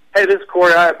 Hey, this is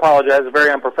Corey. I apologize. It's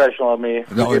very unprofessional of me.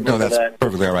 No, that's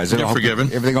perfectly all right. You're forgiven.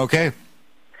 Everything okay?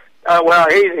 Well,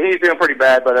 he's doing pretty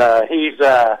bad, but he's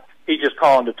just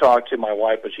calling to talk to my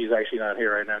wife, but she's actually not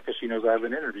here right now because she knows I have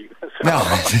an interview. No.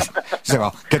 So,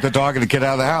 well, get the dog and get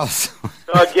out of the house.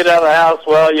 Get out of the house.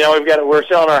 Well, we're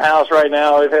selling our house right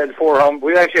now. We've had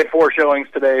we actually had 4 showings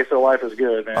today, so life is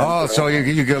good, man. Oh, so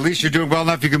you at least you're doing well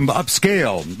enough you can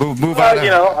upscale, move out.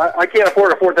 I can't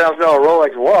afford a $4,000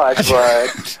 Rolex watch,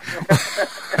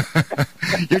 but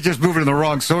you're just moving in the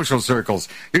wrong social circles.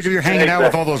 You're hanging out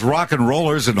with all those rock and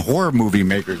rollers and horror movie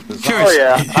makers. Oh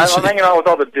yeah, I'm hanging out with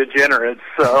all the degenerates.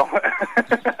 So,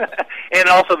 and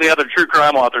also the other true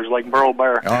crime authors like Burl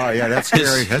Bear. Oh yeah, that's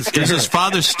scary. Is his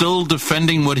father still defending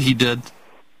what he did?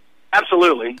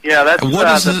 Absolutely, yeah. That's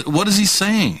what is he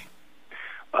saying?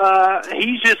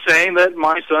 He's just saying that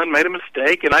my son made a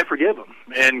mistake, and I forgive him,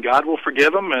 and God will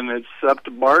forgive him, and it's up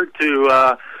to Bart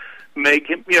to make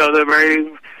him. The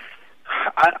very.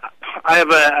 I have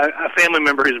a family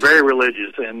member who's very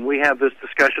religious, and we have this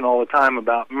discussion all the time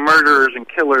about murderers and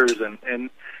killers, and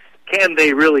can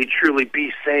they really truly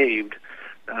be saved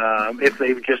if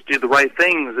they just do the right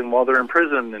things and while they're in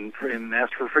prison and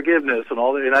ask for forgiveness and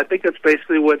all that. And I think that's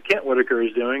basically what Kent Whitaker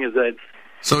is doing. Is that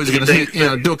so he's going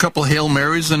to do a couple Hail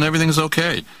Marys and everything's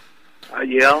okay?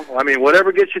 Yeah, I mean,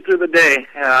 whatever gets you through the day.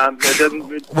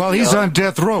 He's on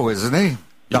death row, isn't he?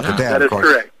 Not the dad, that is of course.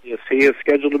 correct. Yes, he is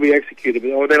scheduled to be executed. They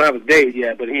don't have a date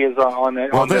yet, but he is on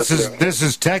that. Well, this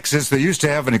is Texas. They used to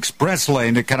have an express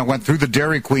lane that kind of went through the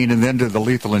Dairy Queen and then to the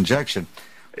lethal injection.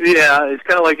 Yeah, it's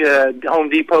kind of like a Home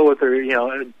Depot with their,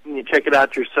 you check it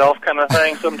out yourself kind of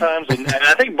thing sometimes. And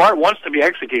I think Bart wants to be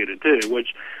executed too,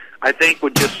 which I think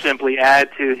would just simply add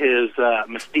to his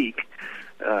mystique.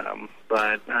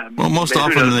 Well, most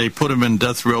often they put him in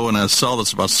death row in a cell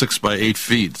that's about 6 by 8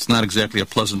 feet. It's not exactly a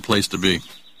pleasant place to be.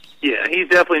 Yeah, he's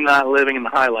definitely not living in the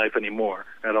high life anymore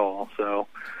at all. So,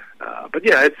 but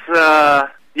yeah, it's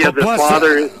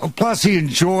plus he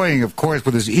enjoying, of course,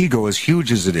 with his ego as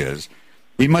huge as it is.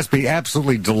 He must be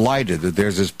absolutely delighted that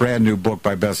there's this brand new book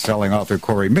by best-selling author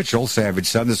Corey Mitchell, Savage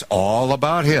Son, that's all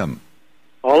about him.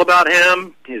 All about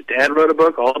him. His dad wrote a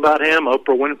book all about him.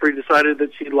 Oprah Winfrey decided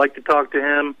that she'd like to talk to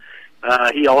him.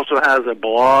 He also has a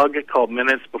blog called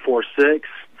Minutes Before 6,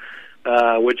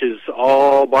 which is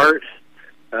all Bart.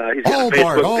 He's got a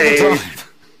Facebook page,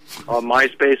 a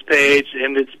MySpace page,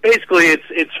 and it's basically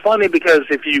it's funny because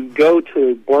if you go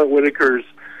to Bart Whitaker's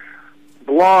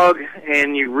blog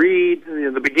and you read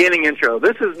the beginning intro,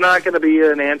 this is not going to be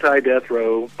an anti-death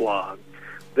row blog.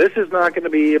 This is not going to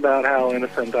be about how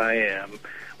innocent I am.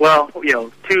 Well,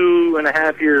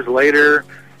 2.5 years later,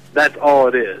 that's all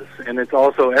it is, and it's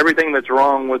also everything that's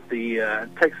wrong with the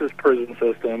Texas prison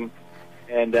system.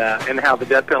 And how the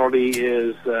death penalty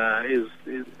is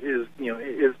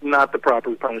not the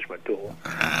proper punishment tool,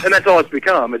 and that's all it's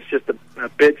become. It's just a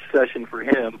bitch session for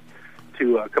him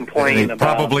to complain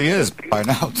about. Probably is by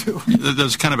now too.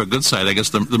 There's kind of a good side, I guess.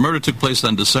 The murder took place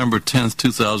on December 10th,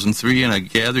 2003, and I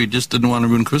gather he just didn't want to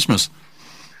ruin Christmas.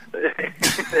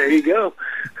 There you go.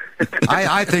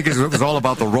 I think it was all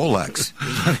about the Rolex.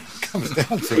 Comes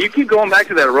down to. You keep going back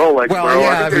to that Rolex,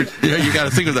 well, bro. Yeah, you got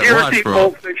to think of that watch, bro. You ever see bro.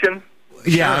 Pulp Fiction?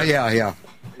 Yeah.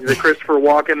 The Christopher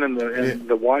Walken and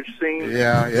the watch scene?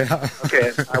 Yeah.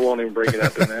 Okay, I won't even bring it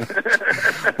up then.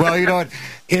 Well, you know what?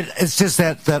 It's just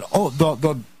that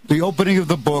the opening of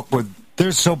the book where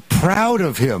they're so proud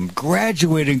of him,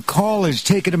 graduating college,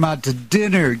 taking him out to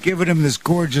dinner, giving him this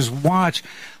gorgeous watch.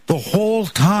 The whole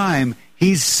time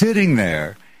he's sitting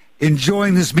there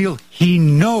enjoying this meal, he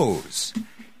knows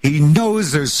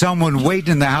there's someone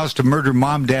waiting in the house to murder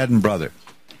mom, dad, and brother.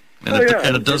 And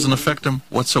it doesn't affect him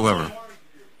whatsoever.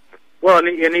 Well,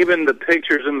 and even the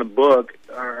pictures in the book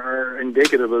are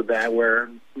indicative of that,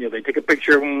 where they take a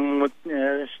picture of him with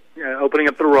opening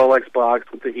up the Rolex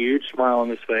box with a huge smile on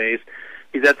his face.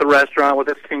 He's at the restaurant with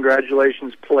his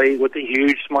congratulations plate with a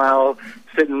huge smile,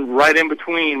 sitting right in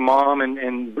between mom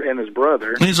and his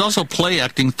brother. And he's also play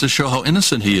acting to show how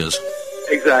innocent he is.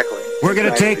 Exactly. We're going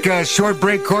to take a short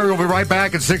break, Corey. We'll be right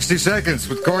back in 60 seconds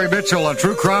with Corey Mitchell on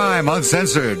True Crime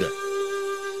Uncensored.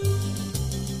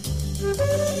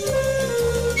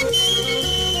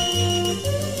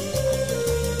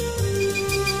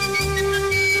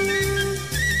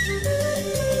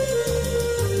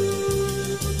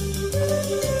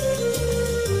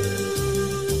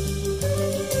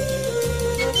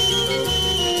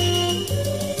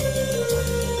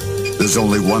 There's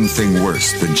only one thing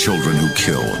worse than children who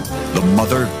kill. The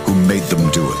mother who made them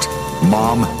do it.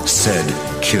 Mom said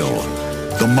kill.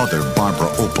 The mother, Barbara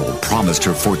Opel, promised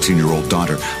her 14-year-old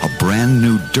daughter a brand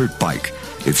new dirt bike.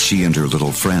 if she and her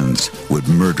little friends would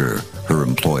murder her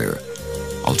employer.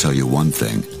 I'll tell you one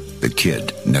thing, the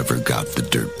kid never got the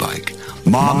dirt bike.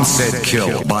 Mom Said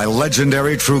Kill by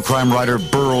legendary true crime writer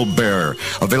Burl Barer.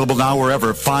 Available now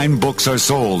wherever fine books are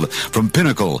sold. From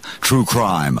Pinnacle True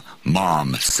Crime,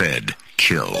 Mom Said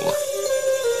Kill.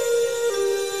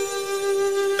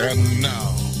 And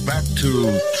now, back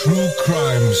to True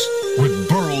Crimes with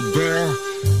Burl Barer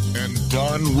and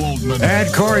Don Waldman.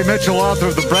 And Corey Mitchell, author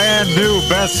of the brand new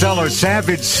bestseller,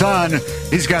 Savage Son.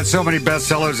 He's got so many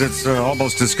bestsellers, it's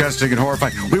almost disgusting and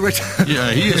horrifying.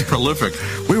 Yeah, he is prolific.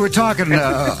 We were talking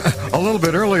a little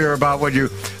bit earlier about when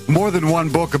you more than one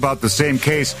book about the same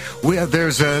case.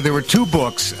 There were two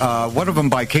books, one of them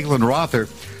by Caitlin Rother,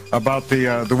 about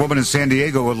the woman in San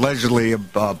Diego who allegedly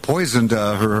poisoned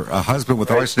her husband with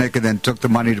arsenic and then took the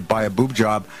money to buy a boob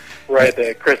job. Right,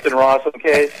 the Kristen Rawson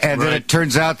case. And then it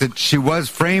turns out that she was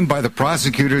framed by the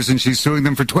prosecutors and she's suing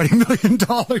them for $20 million.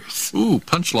 Ooh,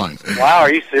 punchline. Wow,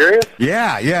 are you serious?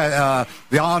 Yeah.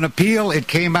 On appeal, it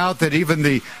came out that even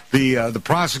the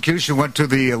prosecution went to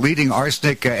the leading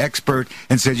arsenic expert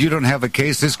and said, you don't have a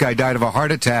case. This guy died of a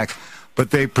heart attack.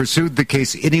 But they pursued the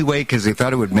case anyway because they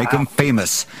thought it would make him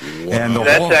famous. Wow. And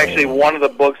that's actually one of the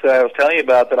books that I was telling you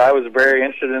about that I was very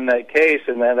interested in that case,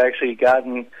 and I'd actually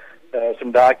gotten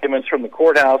some documents from the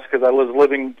courthouse because I was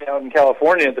living out in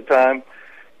California at the time.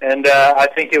 And I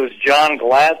think it was John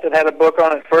Glatt that had a book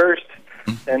on it first.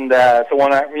 And so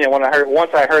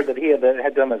once I heard that he had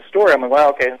done that story, I'm like, well,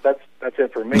 okay, that's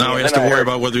it for me. Now he has to worry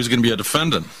about whether he's going to be a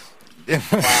defendant. Wow,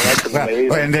 that's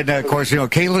amazing. And then, of course,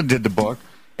 Caitlin did the book.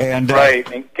 And, right,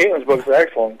 and Caitlin's book is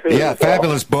excellent, too. Yeah,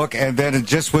 fabulous book. And then it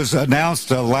just was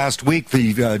announced last week,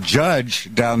 the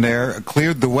judge down there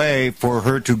cleared the way for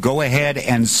her to go ahead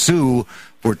and sue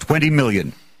for $20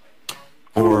 million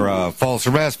for false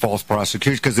arrest, false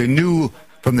prosecution, because they knew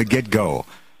from the get-go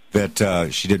that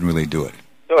she didn't really do it.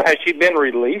 So has she been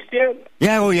released yet?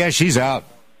 Yeah, she's out.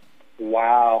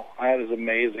 Wow, that is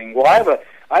amazing. Well,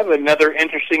 I have another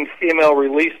interesting female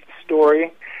released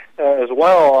story as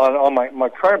well on my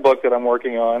current book that I'm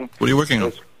working on. What are you working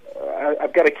on?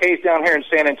 I've got a case down here in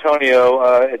San Antonio.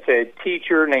 It's a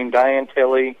teacher named Diane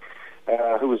Tilley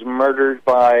who was murdered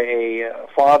by a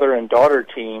father and daughter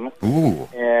team. Ooh.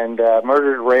 And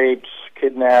murdered, raped,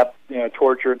 kidnapped,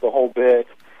 tortured, the whole bit.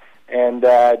 And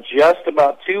just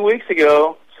about 2 weeks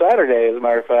ago, Saturday, as a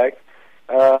matter of fact,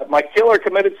 my killer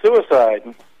committed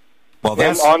suicide. Well,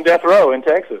 that's on death row in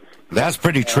Texas. That's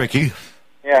pretty tricky.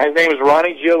 Yeah, his name is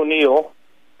Ronnie Joe Neal,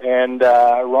 and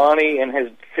Ronnie and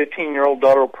his 15-year-old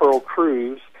daughter, Pearl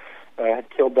Cruz, had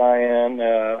killed Diane,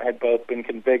 had both been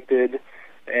convicted,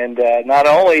 and not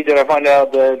only did I find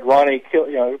out that Ronnie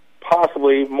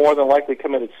possibly more than likely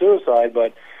committed suicide,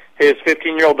 but his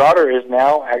 15-year-old daughter is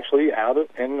now actually out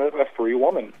and a free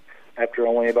woman after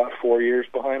only about 4 years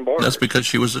behind bars. That's because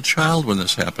she was a child when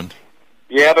this happened.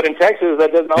 Yeah, but in Texas,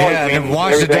 that doesn't always mean and in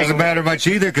Washington, it doesn't matter much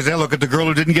either because they look at the girl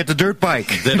who didn't get the dirt bike.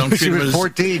 They don't treat them as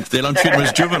 14. They don't treat them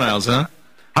as juveniles, huh?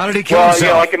 How did he kill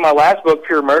himself? Like in my last book,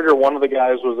 Pure Murder, one of the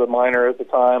guys was a minor at the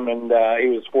time, and he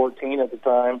was 14 at the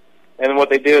time. And what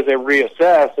they do is they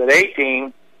reassess at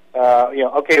 18.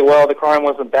 Okay, well, the crime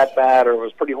wasn't that bad, or it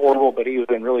was pretty horrible, but he's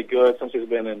been really good since he's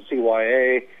been in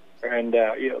CYA and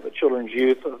the Children's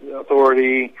Youth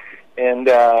Authority. And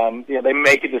they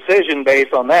make a decision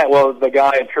based on that. Well, the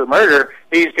guy in Pure Murder,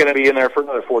 he's going to be in there for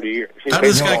another 40 years. How did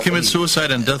this guy commit suicide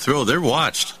on death row? They're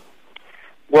watched.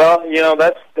 Well, we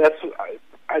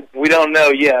don't know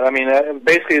yet. I mean,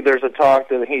 basically, there's a talk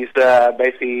that he's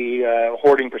basically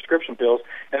hoarding prescription pills.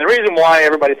 And the reason why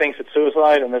everybody thinks it's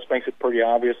suicide, and this makes it pretty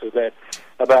obvious, is that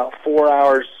about 4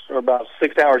 hours or about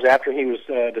 6 hours after he was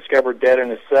discovered dead in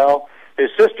his cell,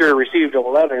 his sister received a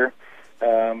letter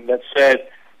that said,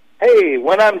 hey,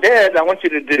 when I'm dead, I want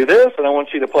you to do this, and I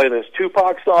want you to play this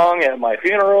Tupac song at my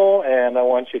funeral, and I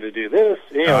want you to my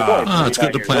funeral. It's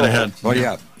good to plan ahead. Well,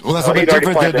 yeah. Well, that's a bit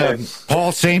different than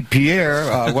Paul St.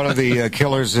 Pierre, one of the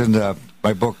killers in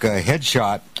my book,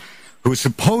 Headshot, who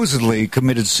supposedly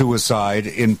committed suicide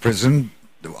in prison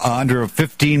under a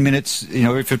 15 minutes,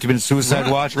 every 15 minutes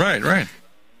suicide watch. Right.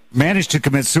 Managed to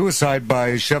commit suicide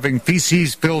by shoving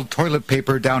feces-filled toilet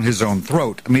paper down his own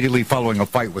throat, immediately following a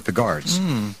fight with the guards.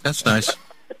 That's nice.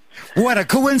 What a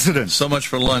coincidence. So much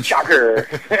for lunch. Shocker.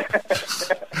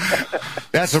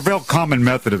 That's a real common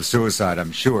method of suicide,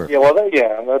 I'm sure. Yeah, well,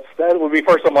 that would be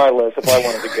first on my list if I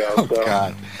wanted to go. Oh, so.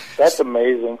 God. That's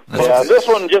amazing. Yeah, this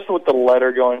one just with the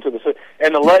letter going to the...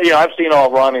 And I've seen all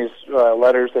of Ronnie's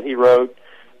letters that he wrote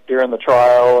during the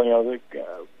trial,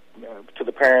 to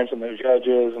the parents and the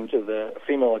judges and to the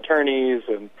female attorneys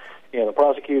and the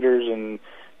prosecutors, and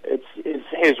it's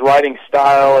his writing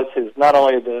style. It's his not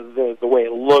only the way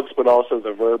it looks, but also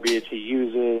the verbiage he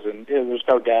uses, and there's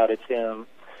no doubt it's him.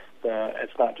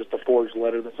 It's not just a forged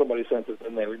letter that somebody sent us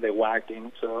and they whacked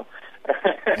him. So,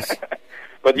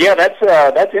 but yeah, that's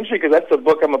interesting because that's the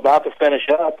book I'm about to finish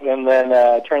up and then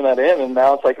turn that in. And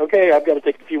now it's like, okay, I've got to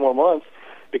take a few more months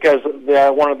because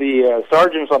one of the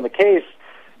sergeants on the case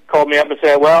called me up and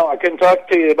said, "Well, I couldn't talk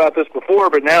to you about this before,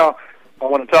 but now I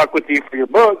want to talk with you for your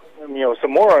book, and,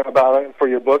 some more about it for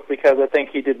your book because I think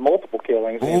he did multiple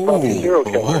killings. He's probably a serial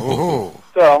killer."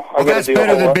 So that's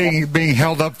better than being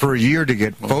held up for a year to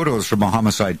get photos from a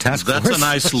homicide task force. That's a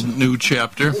nice new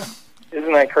chapter.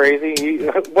 Isn't that crazy?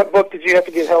 What book did you have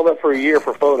to get held up for a year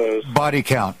for photos? Body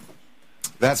count.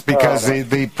 That's because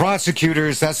the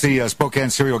prosecutors, that's the Spokane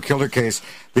serial killer case,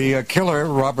 the killer,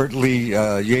 Robert Lee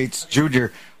Yates Jr.,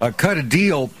 cut a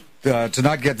deal to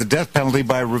not get the death penalty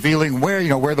by revealing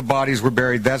where the bodies were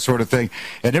buried, that sort of thing.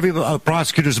 And every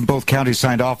prosecutors in both counties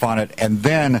signed off on it. And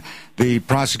then the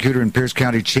prosecutor in Pierce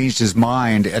County changed his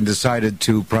mind and decided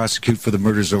to prosecute for the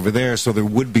murders over there, so there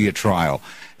would be a trial.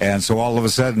 And so all of a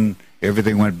sudden,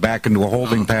 everything went back into a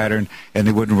holding pattern, and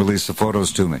they wouldn't release the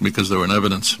photos to me. Because they were in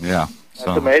evidence. Yeah.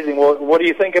 That's amazing. Well, what do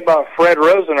you think about Fred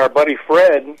Rosen, our buddy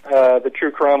Fred, the true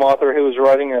crime author who was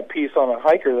writing a piece on a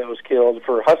hiker that was killed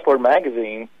for Hustler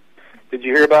magazine? Did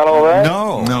you hear about all that?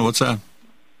 No, what's that?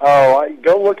 Oh,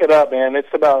 go look it up, man.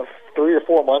 It's about 3 or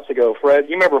 4 months ago. Fred,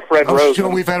 you remember Fred Rosen? Sure,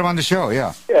 we've had him on the show,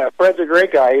 yeah. Yeah, Fred's a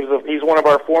great guy. He's one of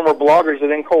our former bloggers at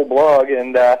In Cold Blog,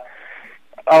 and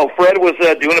Fred was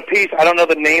doing a piece. I don't know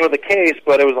the name of the case,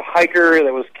 but it was a hiker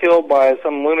that was killed by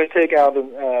some lunatic out in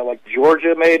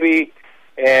Georgia, maybe.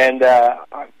 And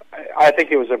I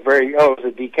think it was it was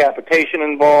a decapitation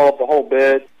involved, the whole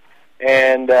bit.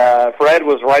 And Fred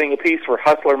was writing a piece for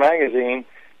Hustler magazine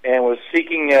and was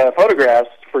seeking photographs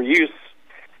for use,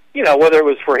 whether it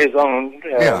was for his own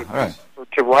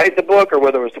to write the book or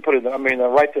whether it was to put it,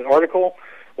 write the article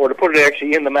or to put it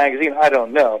actually in the magazine. I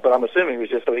don't know, but I'm assuming it was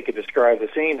just so he could describe the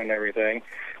scene and everything.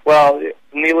 Well,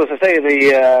 needless to say,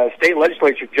 the state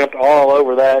legislature jumped all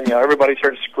over that. Everybody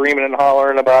started screaming and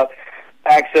hollering about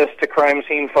access to crime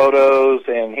scene photos,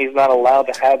 and he's not allowed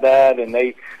to have that, and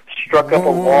they struck up a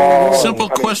law. Simple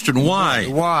question, why?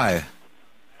 Why?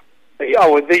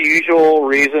 With the usual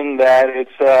reason that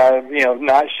it's,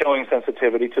 not showing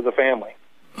sensitivity to the family.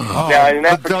 Oh. Now, in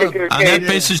that particular case... On that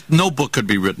basis, no book could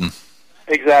be written.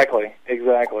 Exactly.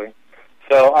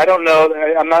 So I don't know.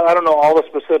 I don't know all the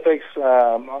specifics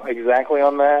exactly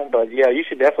on that, but yeah, you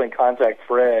should definitely contact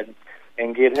Fred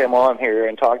and get him on here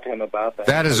and talk to him about that.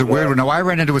 That is a weird one. Now, I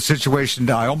ran into a situation.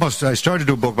 I started to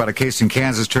do a book about a case in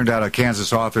Kansas. Turned out a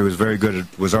Kansas author who was very good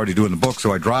was already doing the book,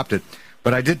 so I dropped it.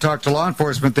 But I did talk to law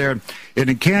enforcement there. And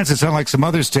in Kansas, unlike some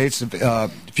other states,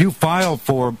 if you file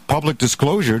for public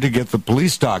disclosure to get the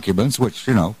police documents, which,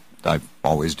 I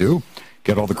always do,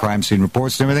 get all the crime scene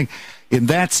reports and everything, in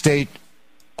that state,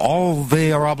 all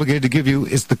they are obligated to give you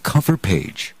is the cover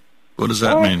page. What does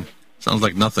that mean? Sounds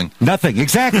like nothing. Nothing,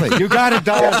 exactly. You got it,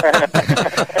 Donald.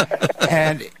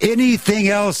 And anything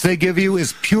else they give you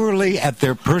is purely at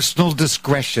their personal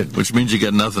discretion. Which means you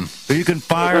get nothing. So you can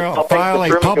file a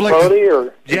public...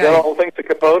 Is that all thanks to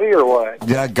Capote, or what?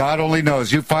 Yeah, God only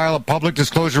knows. You file a public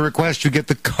disclosure request, you get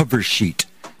the cover sheet.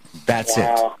 That's it.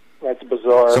 Wow, that's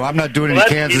bizarre. So I'm not doing any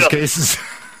Kansas cases.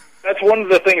 That's one of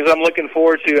the things I'm looking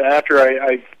forward to after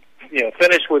I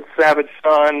finish with Savage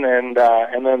Son and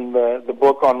then the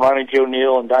book on Ronnie Joe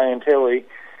Neal and Diane Tilley.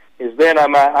 Is then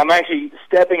I'm actually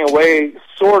stepping away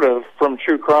sort of from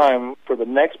true crime for the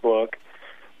next book,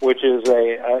 which is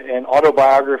an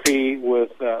autobiography with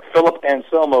Philip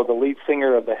Anselmo, the lead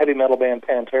singer of the heavy metal band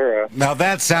Pantera. Now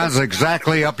that sounds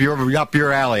exactly up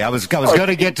your alley. I was going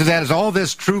to get to that. As all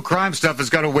this true crime stuff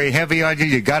is going to weigh heavy on you,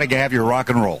 you got to have your rock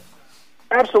and roll.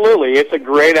 Absolutely, it's a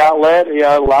great outlet. It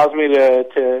allows me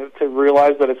to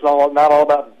realize that it's not all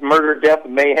about murder, death,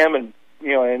 mayhem,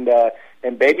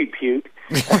 and baby puke.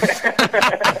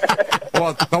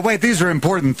 Well, wait, these are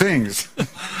important things.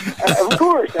 Of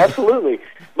course, absolutely.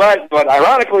 But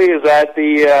ironically, is that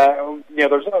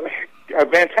there's a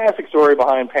fantastic story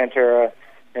behind Pantera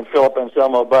and Philip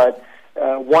Anselmo. But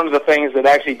one of the things that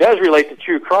actually does relate to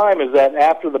true crime is that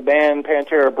after the band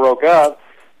Pantera broke up,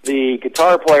 the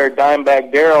guitar player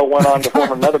Dimebag Darrell went on to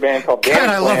form another band called Dan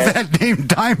I love that name,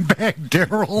 Dimebag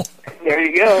Darrell. There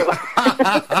you go.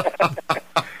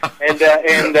 And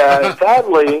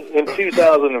sadly, in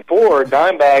 2004,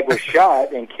 Dimebag was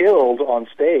shot and killed on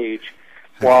stage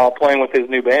while playing with his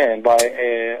new band by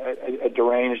a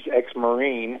deranged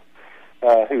ex-Marine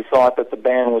who thought that the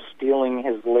band was stealing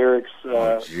his lyrics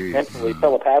mentally,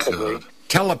 telepathically.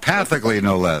 Telepathically,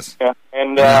 no less. Yeah, and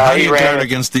and How do he you ran guard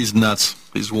against these nuts,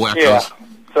 these wackos? Yeah.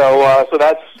 So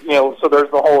that's so there's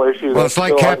the whole issue. Well, it's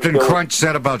like Captain Crunch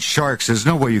said about sharks. There's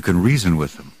no way you can reason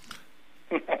with them.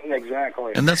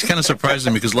 Exactly. And that's kind of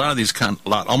surprising because a lot of these,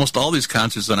 almost all these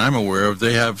concerts that I'm aware of,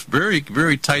 they have very,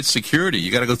 very tight security. You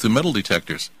got to go through metal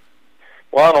detectors.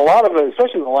 Well, and a lot of it,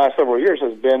 especially in the last several years,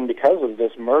 has been because of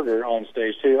this murder on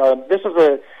stage too.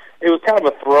 It was kind of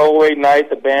a throwaway night.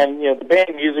 The band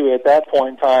usually at that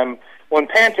point in time, when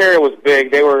Pantera was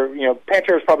big, they were,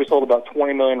 Pantera's probably sold about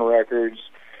 20 million records.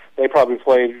 They probably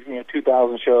played,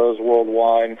 2,000 shows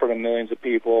worldwide in front of millions of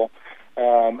people.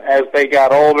 As they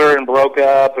got older and broke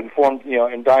up and formed,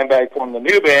 and Dimebag formed the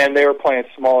new band, they were playing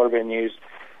smaller venues.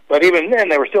 But even then,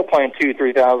 they were still playing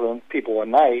 2,000-3,000 people a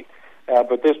night.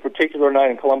 But this particular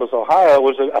night in Columbus, Ohio,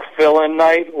 was a fill-in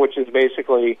night, which is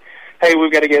basically, hey,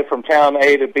 we've got to get from town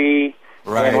A to B,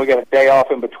 right, and we got a day off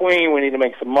in between. We need to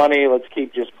make some money. Let's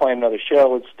keep just playing another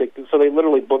show. Let's stick to, so they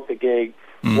literally booked the gig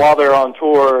while they're on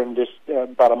tour, and just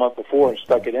about a month before, and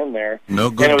stuck it in there.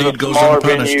 No good deed goes unpunished. And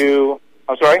it was a smaller venue.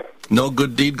 I'm sorry? No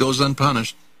good deed goes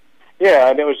unpunished. Yeah,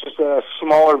 and it was just a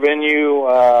smaller venue.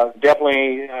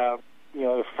 Definitely,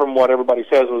 from what everybody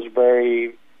says, was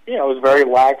very, it was very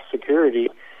lax security.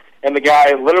 And the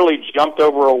guy literally jumped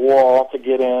over a wall to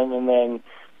get in, and then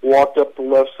walked up the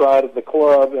left side of the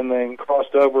club, and then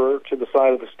crossed over to the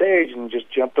side of the stage, and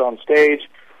just jumped on stage,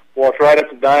 walked right up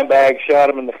to Dimebag, shot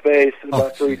him in the face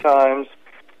about 3 times,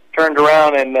 turned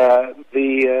around, and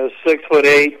the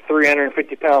 6'8",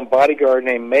 350-pound bodyguard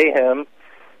named Mayhem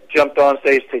jumped on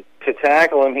stage to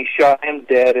tackle him. He shot him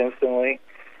dead instantly.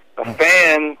 A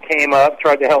fan came up,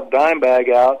 tried to help Dimebag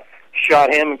out,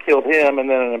 shot him and killed him, and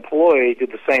then an employee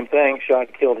did the same thing, shot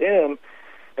and killed him.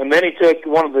 And then he took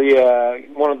one of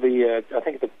the I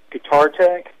think the guitar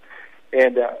tech,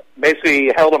 and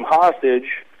basically held him hostage,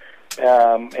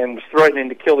 and was threatening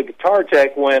to kill the guitar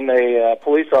tech when a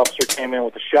police officer came in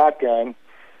with a shotgun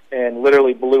and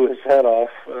literally blew his head off.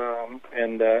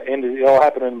 It all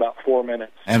happened in about 4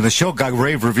 minutes. And the show got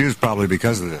rave reviews probably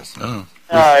because of this. Oh.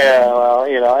 Yeah. Well,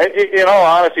 in all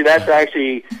honesty, that's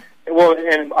actually. Well,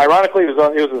 and ironically, it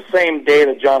was the same day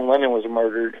that John Lennon was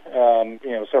murdered.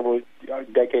 Several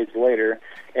decades later.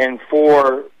 And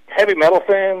for heavy metal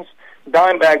fans,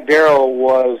 Dimebag Darrell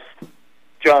was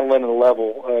John Lennon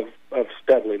level of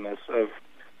steadiness, of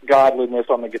godliness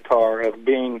on the guitar, of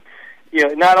being,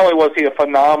 not only was he a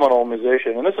phenomenal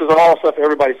musician, and this is all stuff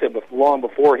everybody said long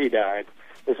before he died.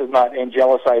 This is not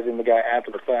angelicizing the guy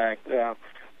after the fact,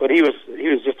 but he was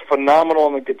just phenomenal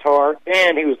on the guitar,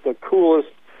 and he was the coolest,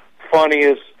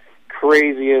 funniest,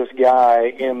 craziest guy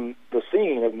in the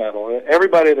scene of metal.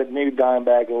 Everybody that knew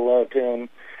Dimebag loved him.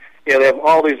 They have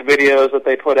all these videos that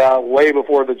they put out way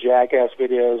before the Jackass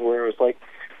videos, where it was like,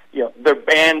 their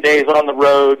band days on the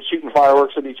road, shooting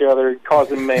fireworks at each other,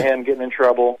 causing mayhem, getting in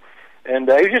trouble. And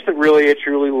he was just a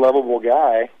truly lovable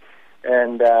guy.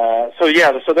 And so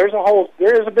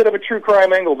there is a bit of a true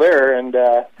crime angle there. And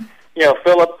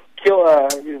Philip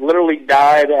literally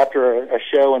died after a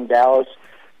show in Dallas.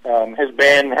 His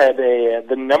band had the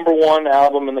 #1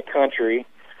 album in the country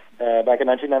back in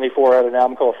 1994. Had an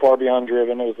album called Far Beyond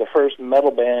Driven. It was the first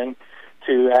metal band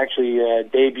to actually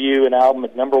debut an album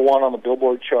at #1 on the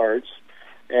Billboard charts.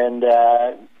 And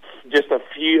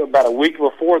about a week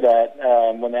before that,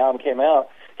 when the album came out,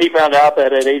 he found out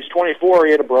that at age 24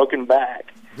 he had a broken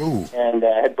back. Ooh. And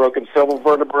had broken several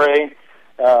vertebrae.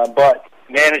 But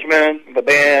management, the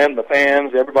band, the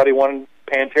fans, everybody wanted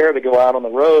Pantera to go out on the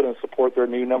road and support their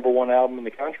new #1 album in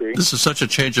the country. This is such a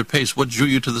change of pace. What drew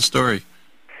you to the story?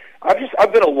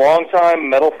 I've been a long-time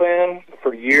metal fan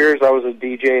for years. I was a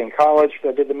DJ in college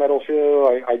that did the metal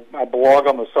show. I blog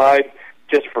on the side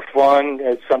just for fun.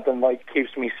 It's something like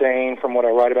keeps me sane from what I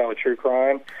write about with true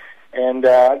crime. And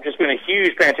I've just been a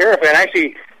huge Pantera fan.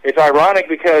 Actually, it's ironic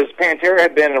because Pantera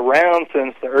had been around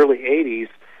since the early 80s.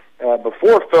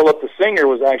 Before Philip, the singer,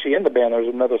 was actually in the band, there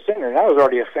was another singer, and I was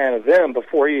already a fan of them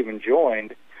before he even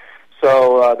joined.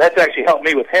 So that's actually helped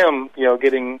me with him,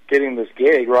 getting this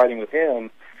gig, riding with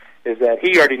him, is that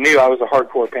he already knew I was a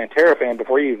hardcore Pantera fan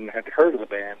before he even had heard of the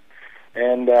band.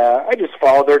 And I just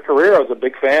followed their career. I was a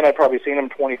big fan. I'd probably seen them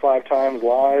 25 times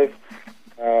live,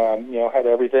 had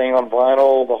everything on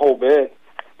vinyl, the whole bit.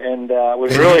 And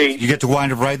was really... You get to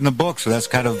wind up writing the book, so that's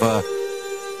kind of a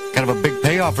big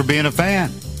payoff for being a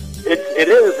fan. It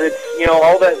is. It's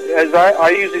all that. As I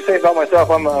usually say about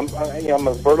myself, I'm a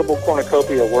veritable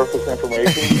cornucopia of worthless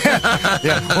information.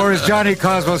 Yeah. Or as Johnny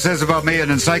Cosmo says about me,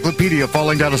 an encyclopedia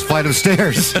falling down a flight of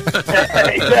stairs.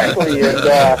 Exactly. And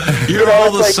you're all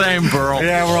the same, Burl.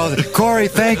 Yeah, we're all. Corey,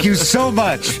 thank you so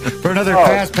much for another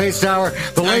fast-paced hour.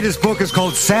 The latest book is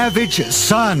called Savage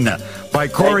Son. by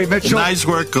Corey Mitchell. Nice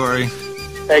work, Corey.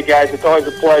 Hey, guys, it's always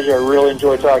a pleasure. I really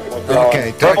enjoy talking with you.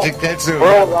 Okay, talk to you again soon.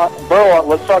 Burl,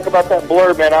 let's talk about that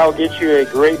blurb, man. I'll get you a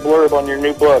great blurb on your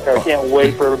new book. I can't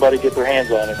wait for everybody to get their hands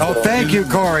on it. Oh, thank you,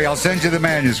 Corey. I'll send you the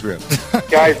manuscript.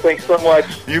 Guys, thanks so much.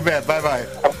 You bet. Bye-bye.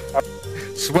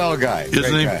 Swell guy. Isn't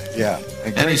Great he? guy. Yeah.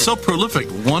 And he's so prolific,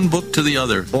 one book to the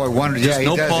other. Boy, he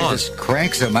no does. pause. He just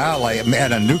cranks them out like,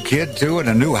 man, a new kid too, and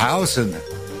a new house, and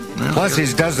plus he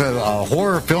does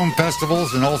horror film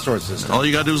festivals and all sorts of stuff. All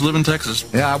you got to do is live in Texas.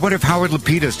 Yeah, I wonder if Howard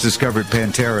Lapidus discovered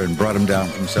Pantera and brought him down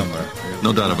from somewhere.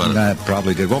 No doubt about it. That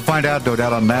probably did. We'll find out, no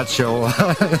doubt, on Matt's show,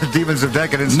 Demons of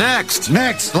Decadence. Next,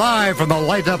 live from the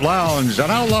Light Up Lounge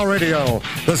on Outlaw Radio,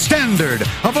 the standard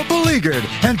of a beleaguered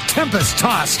and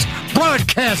tempest-tossed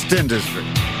broadcast industry.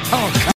 Oh,